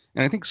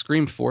and I think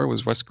Scream 4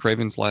 was Wes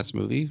Craven's last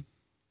movie.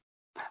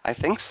 I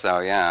think so,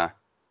 yeah.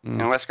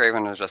 And Wes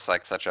Craven was just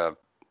such a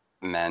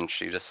mensch.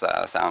 He just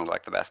sounded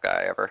like the best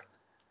guy ever.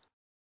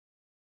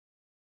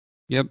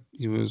 Yep,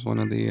 he was one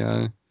of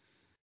the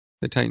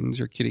Titans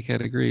or Kitty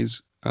Cat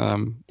agrees.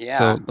 Yeah.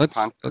 So let's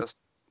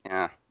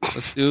yeah.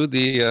 Let's do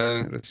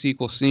the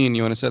sequel scene.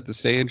 You want to set the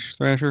stage,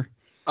 Thrasher?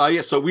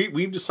 Yeah, so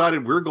we've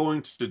decided we're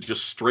going to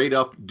just straight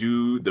up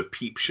do the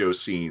peep show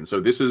scene. So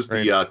this is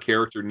Right. the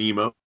character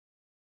Nemo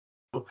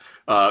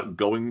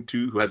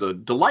who has a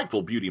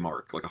delightful beauty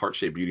mark, like a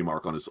heart-shaped beauty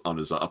mark on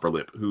his upper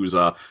lip, who's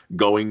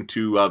going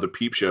to the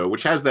peep show,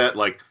 which has that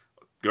like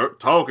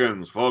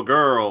tokens for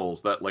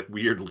girls, that like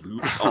weird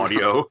loop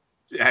audio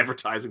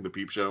advertising the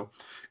peep show.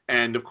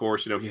 And of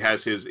course, he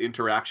has his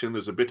interaction.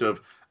 There's a bit of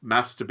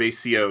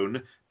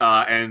masturbation,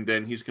 and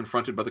then he's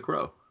confronted by the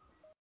crow.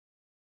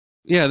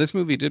 Yeah, this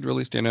movie did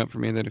really stand out for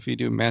me that if you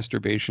do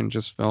masturbation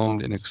just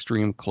filmed in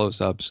extreme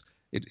close-ups,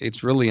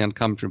 it's really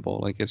uncomfortable.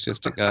 Like it's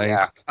just a guy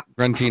Yeah.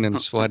 grunting and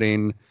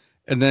sweating.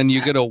 And then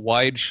you get a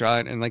wide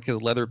shot and like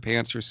his leather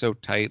pants are so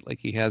tight, like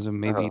he has them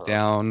maybe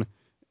down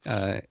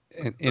an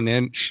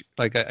inch.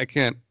 Like I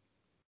can't,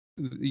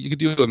 you could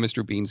do a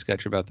Mr. Bean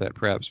sketch about that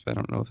perhaps, but I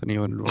don't know if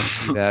anyone would want to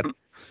see that.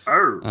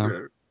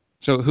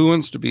 So who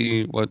wants to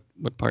be what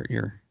part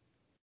here?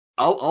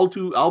 I'll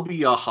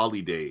be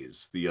Holly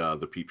Days,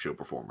 the peep show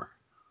performer.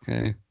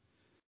 Okay.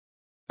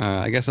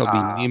 I guess I'll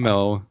be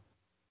Nemo.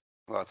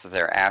 What's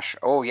there? Ash.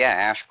 Oh yeah,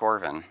 Ash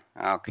Corvin.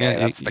 Okay, Yeah,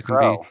 that's you the can be-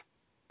 crow.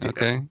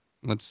 Okay.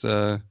 Let's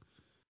go.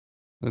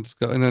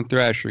 And then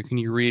Thrasher, can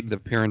you read the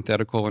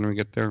parenthetical when we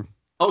get there?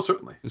 Oh,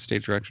 certainly. The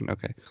stage direction.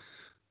 Okay.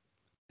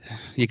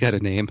 You got a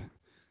name.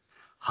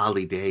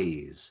 Holly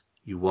Days,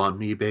 you want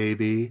me,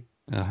 baby?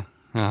 I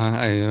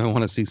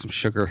want to see some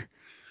sugar.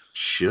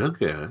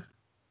 Sugar?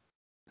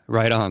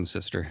 Right on,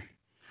 sister.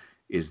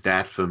 Is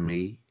that for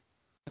me?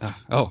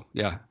 Oh,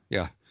 yeah.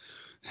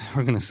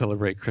 We're going to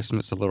celebrate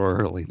Christmas a little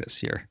early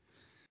this year.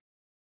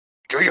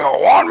 Do you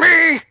want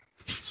me,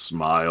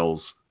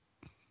 Smiles.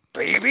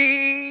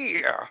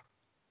 baby?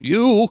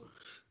 You?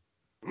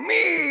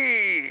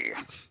 Me?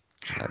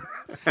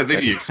 And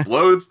then he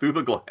explodes through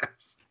the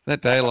glass.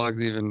 That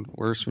dialogue's even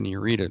worse when you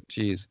read it.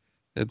 Jeez.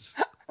 It's...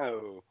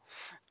 Oh.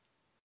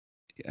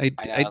 I know,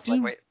 it's do...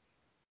 like, wait.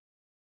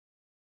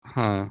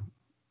 Huh.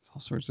 It's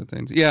all sorts of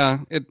things. Yeah,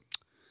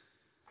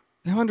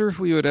 I wonder if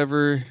we would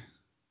ever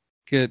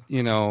get,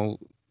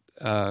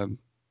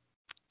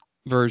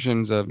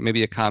 versions of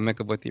maybe a comic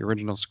of what the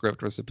original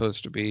script was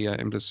supposed to be.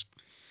 I'm just...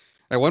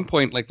 At one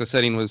point, like, the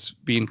setting was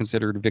being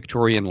considered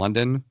Victorian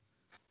London.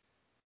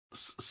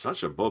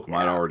 Such a book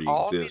might Yeah, already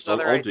all exist. these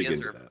other I'll dig ideas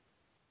into are- that.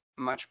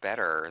 Much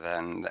better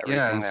than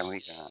everything that Yes. we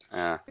got.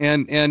 Yeah.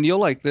 And you'll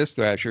like this,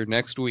 Thrasher.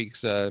 Next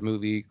week's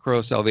movie,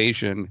 Crow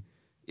Salvation,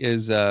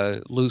 is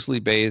loosely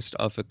based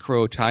off a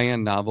Crow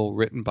tie-in novel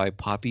written by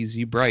Poppy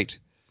Z. Bright.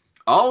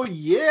 Oh,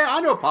 yeah,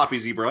 I know Poppy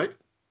Z. Bright.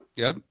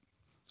 Yep.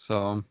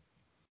 So...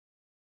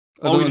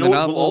 Oh, although you in know the what?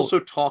 novel- We'll also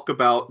talk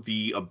about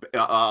the...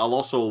 I'll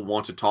also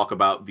want to talk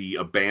about the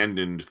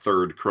abandoned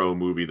third Crow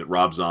movie that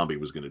Rob Zombie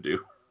was going to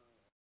do.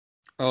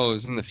 Oh,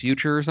 it's in the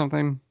future or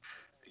something?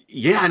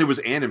 Yeah, and it was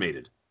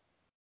animated.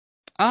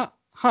 Huh.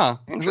 Well,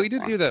 he did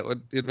Interesting. do that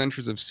with The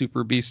Adventures of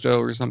Super Beasto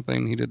or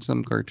something. He did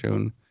some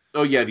cartoon.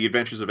 Oh, yeah, The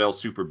Adventures of El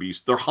Super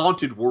Beast. The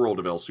Haunted World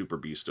of El Super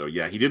Beasto.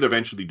 Yeah, he did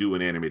eventually do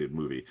an animated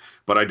movie,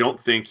 but I don't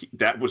think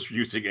that was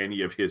using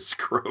any of his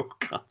Crow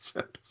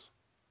concepts.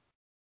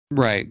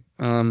 Right.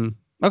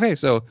 Okay,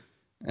 so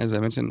as I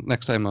mentioned,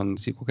 next time on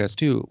Sequelcast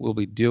 2, we'll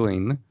be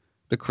doing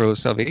The Crow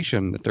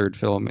Salvation, the third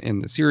film in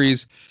the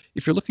series.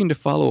 If you're looking to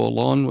follow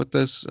along with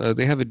this,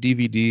 they have a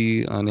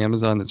DVD on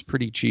Amazon that's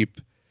pretty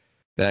cheap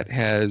that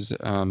has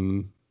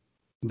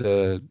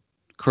the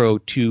Crow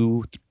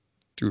 2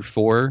 through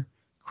 4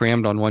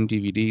 crammed on one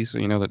DVD, so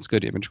that's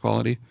good image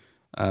quality.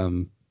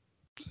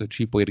 It's a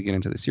cheap way to get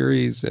into the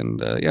series, and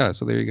yeah,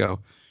 so there you go.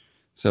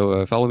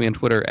 So follow me on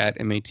Twitter at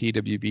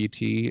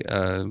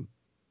MATWBT.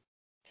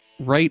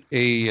 Write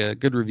a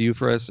good review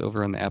for us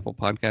over on the Apple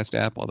Podcast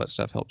app. All that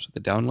stuff helps with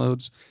the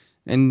downloads.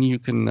 And you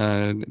can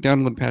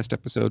download past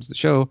episodes of the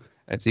show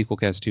at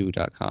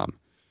sequelcast2.com.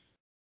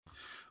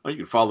 You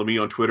can follow me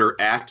on Twitter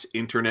at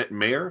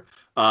InternetMayor.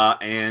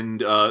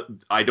 And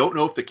I don't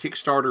know if the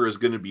Kickstarter is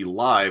going to be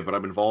live, but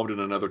I'm involved in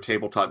another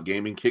tabletop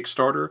gaming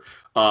Kickstarter.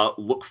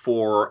 Look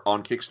for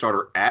on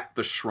Kickstarter at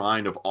the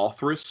Shrine of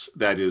Othrys.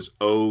 That is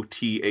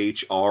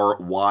Othrys.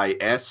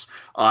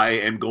 I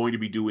am going to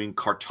be doing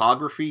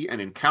cartography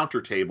and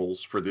encounter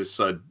tables for this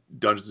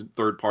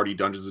third-party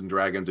Dungeons and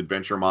Dragons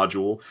adventure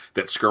module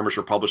that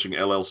Skirmisher Publishing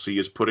LLC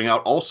is putting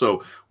out.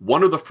 Also,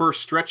 one of the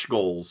first stretch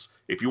goals.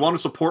 If you want to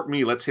support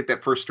me, let's hit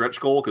that first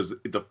stretch goal, because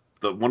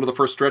one of the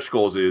first stretch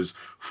goals is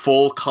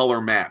full color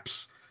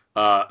maps.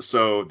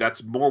 So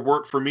that's more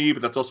work for me,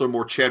 but that's also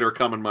more cheddar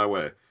coming my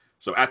way.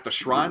 So at the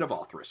Shrine of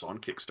Othrys on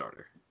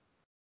Kickstarter.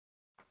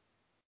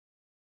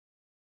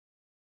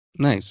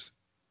 Nice.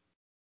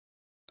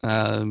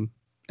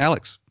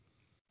 Alex.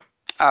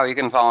 Oh, you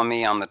can follow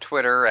me on the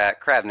Twitter at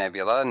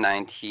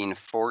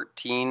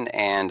CrabNebula1914,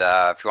 and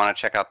if you want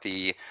to check out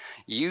the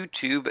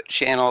YouTube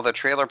channel, The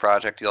Trailer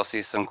Project, you'll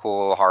see some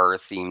cool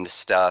horror-themed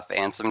stuff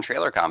and some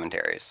trailer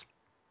commentaries.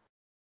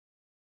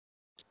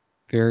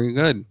 Very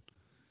good.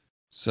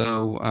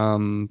 So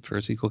for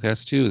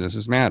Sequelcast 2, this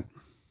is Matt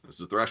This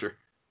is Thrasher.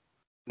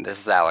 This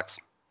is Alex.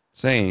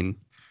 saying...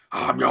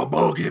 I'm your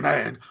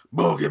boogeyman,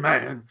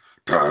 boogeyman.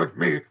 Turn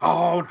me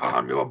on,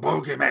 I'm your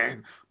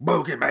boogeyman,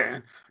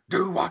 boogeyman.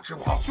 Do what you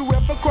want. You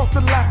ever cross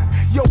the line?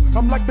 Yo,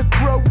 I'm like the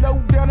crow, low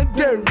down and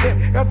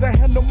dirty. As I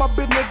handle my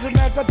business and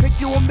as I take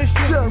you on this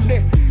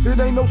journey. It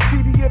ain't no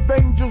city of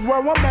angels where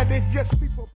I'm at, it's just people.